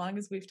 as long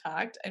as we've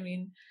talked. I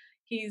mean,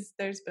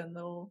 there's been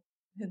little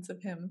hints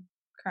of him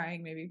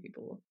crying. Maybe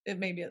they'll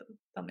make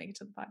it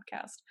to the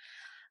podcast.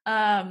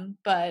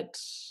 But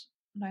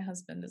my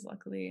husband is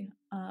luckily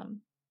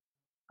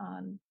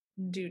on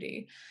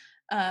duty.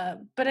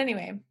 But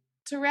anyway,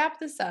 to wrap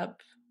this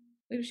up,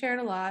 we've shared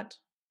a lot.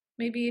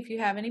 Maybe if you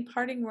have any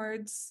parting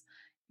words,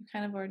 you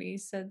kind of already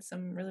said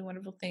some really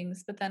wonderful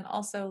things, but then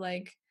also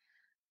like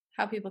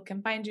how people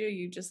can find you.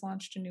 You just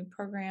launched a new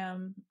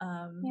program.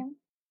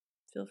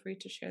 Feel free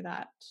to share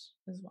that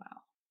as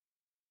well.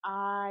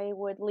 I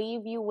would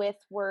leave you with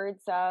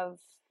words of,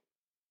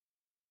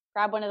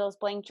 grab one of those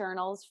blank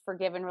journals,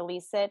 forgive and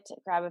release it.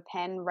 Grab a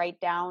pen, write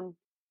down,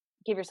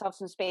 give yourself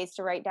some space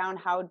to write down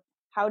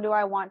how do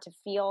I want to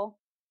feel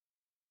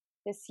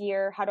this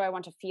year? How do I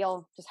want to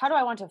feel? Just how do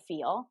I want to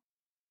feel?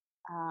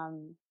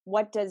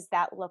 What does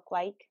that look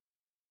like?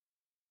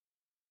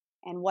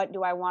 And what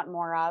do I want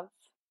more of?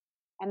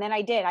 And then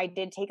I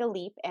did take a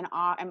leap, and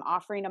I'm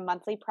offering a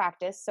monthly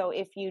practice. So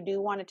if you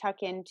do want to tuck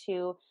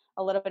into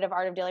a little bit of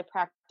Art of Daily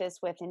Practice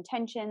with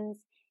intentions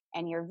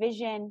and your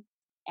vision,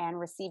 and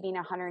receiving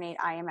 108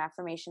 I am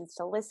affirmations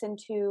to listen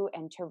to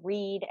and to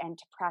read and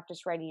to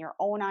practice writing your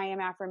own I am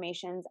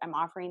affirmations, I'm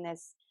offering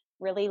this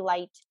really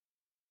light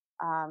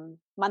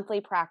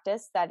monthly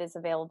practice that is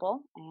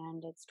available,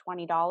 and it's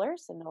 $20,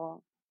 and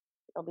it'll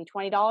be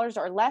 $20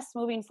 or less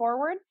moving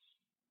forward.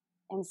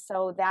 And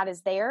so that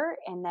is there.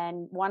 And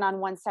then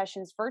one-on-one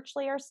sessions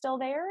virtually are still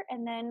there.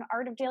 And then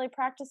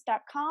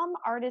artofdailypractice.com,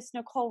 artist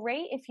Nicole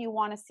Ray, if you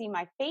want to see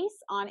my face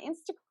on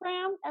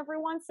Instagram every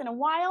once in a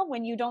while.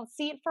 When you don't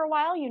see it for a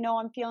while,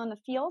 I'm feeling the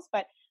feels,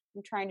 but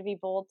I'm trying to be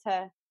bold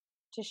to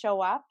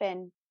show up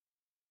and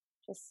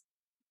just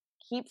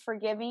keep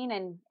forgiving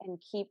and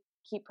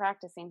keep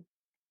practicing.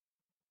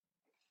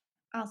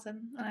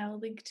 Awesome. And I will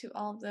link to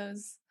all of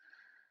those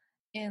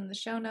in the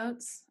show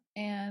notes.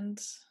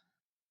 And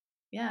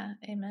yeah,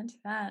 amen to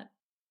that.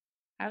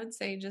 I would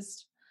say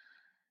just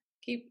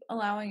keep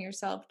allowing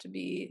yourself to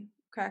be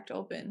cracked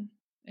open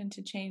and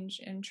to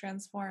change and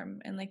transform.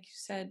 And like you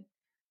said,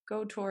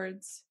 go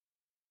towards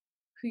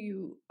who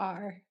you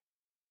are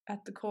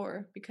at the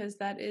core, because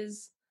that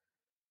is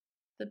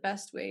the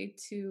best way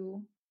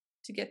to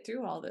get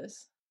through all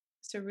this,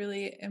 is to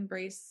really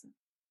embrace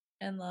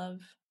and love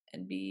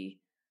and be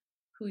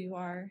who you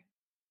are,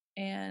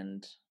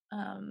 and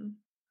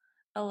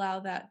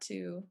allow that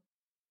to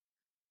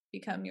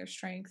become your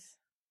strength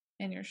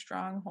and your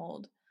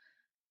stronghold.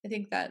 I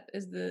think that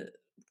is the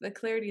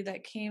clarity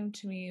that came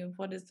to me of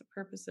what is the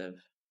purpose of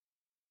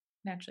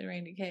Naturally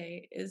Randy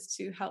Kay, is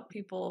to help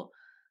people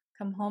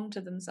come home to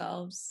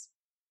themselves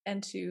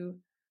and to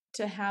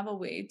have a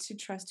way to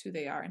trust who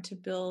they are and to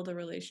build a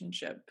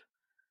relationship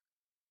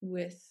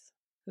with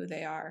who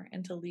they are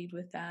and to lead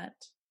with that.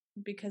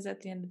 Because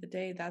at the end of the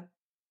day,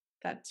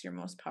 that's your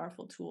most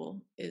powerful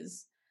tool,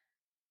 is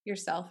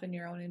yourself and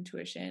your own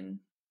intuition.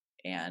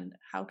 And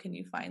how can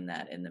you find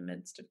that in the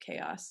midst of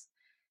chaos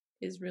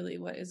is really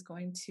what is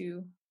going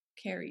to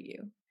carry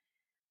you.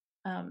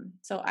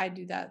 So I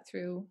do that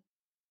through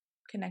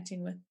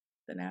connecting with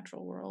the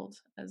natural world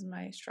as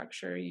my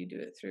structure. You do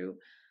it through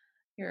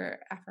your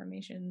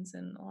affirmations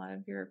and a lot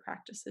of your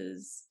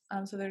practices.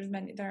 So there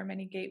are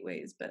many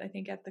gateways, but I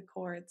think at the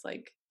core, it's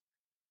like,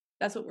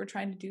 that's what we're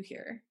trying to do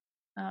here.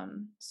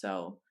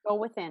 So go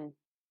within,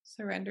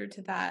 surrender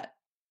to that,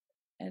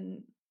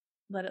 and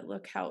let it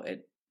look how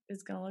it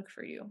is going to look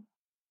for you.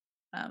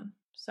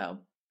 So,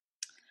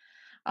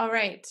 all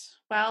right.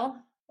 Well,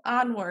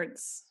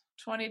 onwards,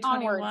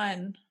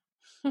 2021.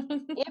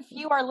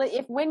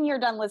 If when you're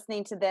done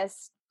listening to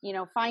this,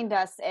 find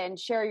us and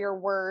share your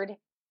word,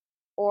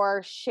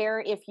 or share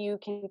if you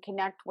can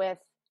connect with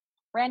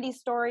Randy's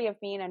story of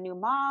being a new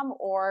mom,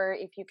 or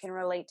if you can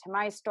relate to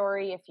my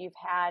story, if you've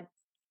had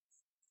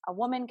a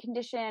woman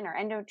condition or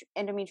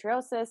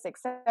endometriosis,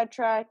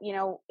 etc.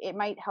 It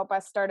might help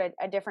us start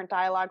a different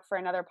dialogue for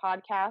another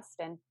podcast.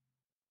 And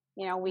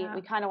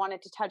we kind of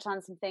wanted to touch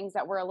on some things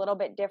that were a little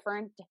bit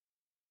different.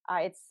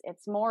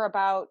 It's more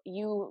about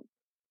you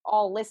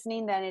all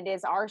listening than it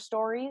is our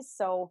stories.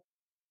 So,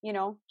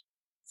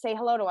 say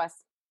hello to us.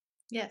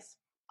 Yes,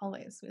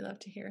 always. We love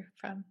to hear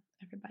from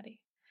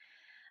everybody.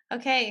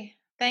 Okay.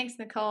 Thanks,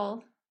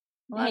 Nicole.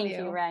 Love Thank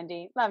you,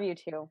 Randy. Love you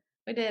too.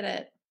 We did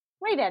it.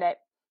 We did it.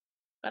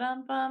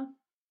 Ba-dum-bum.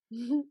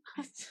 Wait,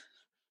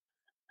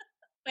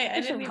 I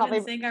You should didn't probably-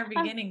 even sing our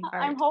beginning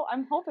part.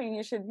 I'm hoping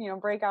you should,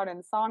 break out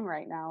in song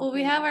right now. Well,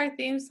 we have our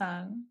theme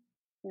song.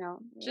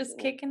 Just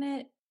kicking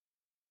it.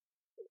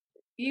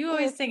 You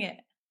always sing it.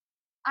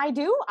 I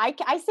do.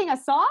 I sing a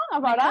song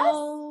about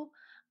Nicole,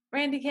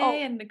 Randy K Oh.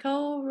 and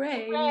Nicole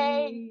Ray.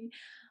 Ray.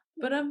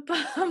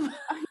 Ba-dum-bum.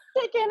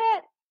 Kicking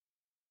it.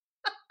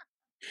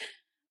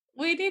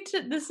 We need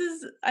to. This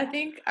is. I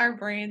think our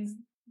brains.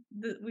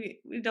 We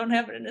don't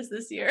have it in us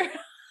this year.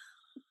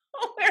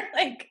 We're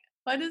like,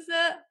 what is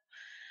that?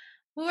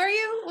 Who are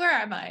you? Where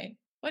am I?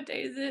 What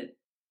day is it?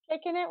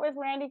 Kicking it with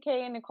Randy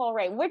K and Nicole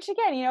Ray, which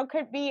again,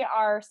 could be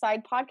our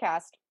side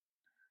podcast.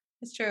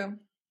 It's true.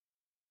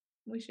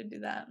 We should do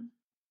that.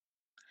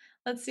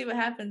 Let's see what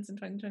happens in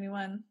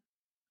 2021.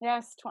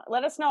 Yes,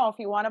 let us know if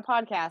you want a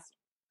podcast.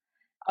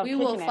 We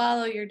will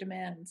follow your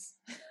demands.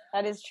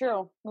 That is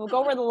true. We'll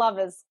go where the love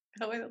is.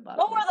 Go where the love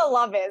Go where the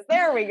love is.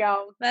 There we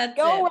go. That's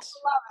go it. Where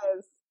the love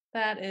is.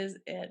 That is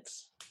it.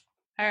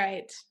 All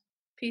right.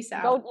 Peace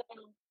out. Go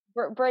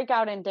break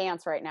out and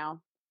dance right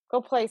now. Go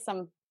play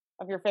some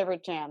of your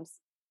favorite jams.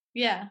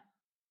 Yeah.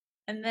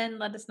 And then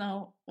let us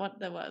know what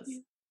that was.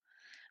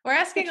 We're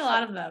asking a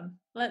lot of them.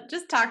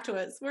 Just talk to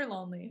us. We're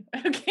lonely.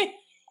 Okay.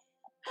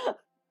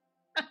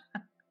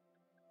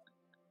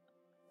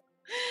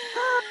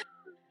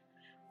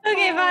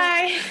 Okay,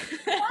 bye.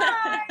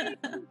 Bye.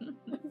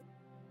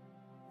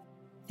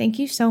 Thank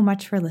you so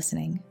much for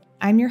listening.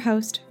 I'm your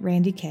host,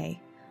 Randy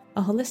Kay,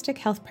 a holistic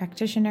health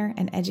practitioner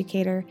and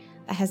educator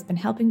that has been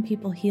helping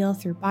people heal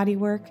through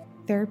bodywork,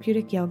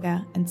 therapeutic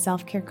yoga, and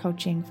self-care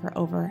coaching for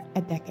over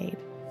a decade.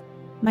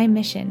 My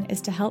mission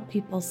is to help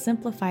people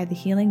simplify the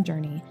healing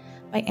journey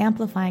by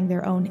amplifying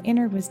their own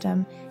inner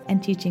wisdom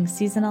and teaching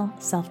seasonal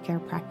self-care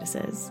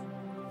practices.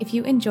 If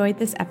you enjoyed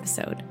this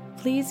episode,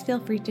 please feel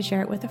free to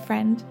share it with a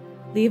friend,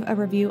 leave a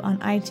review on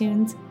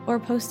iTunes, or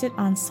post it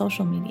on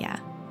social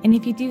media. And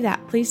if you do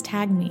that, please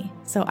tag me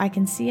so I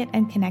can see it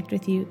and connect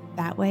with you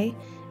that way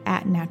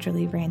at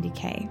Naturally Randy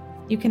K.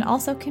 You can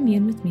also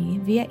commune with me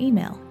via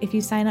email if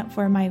you sign up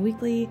for my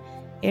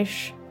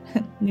weekly-ish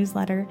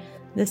newsletter,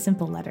 The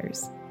Simple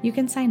Letters. You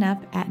can sign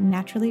up at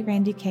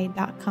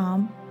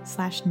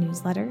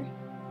naturallyrandyk.com/newsletter.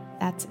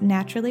 That's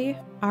naturally,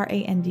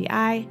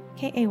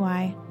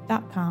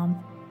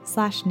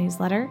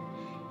 RANDIKAY.com/newsletter.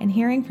 And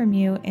hearing from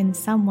you in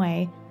some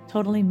way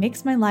totally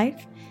makes my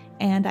life,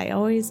 and I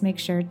always make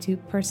sure to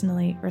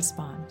personally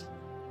respond.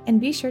 And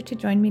be sure to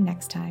join me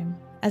next time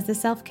as the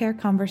self-care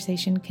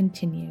conversation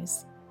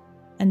continues.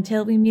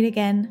 Until we meet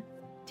again,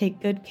 take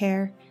good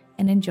care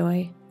and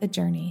enjoy the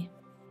journey.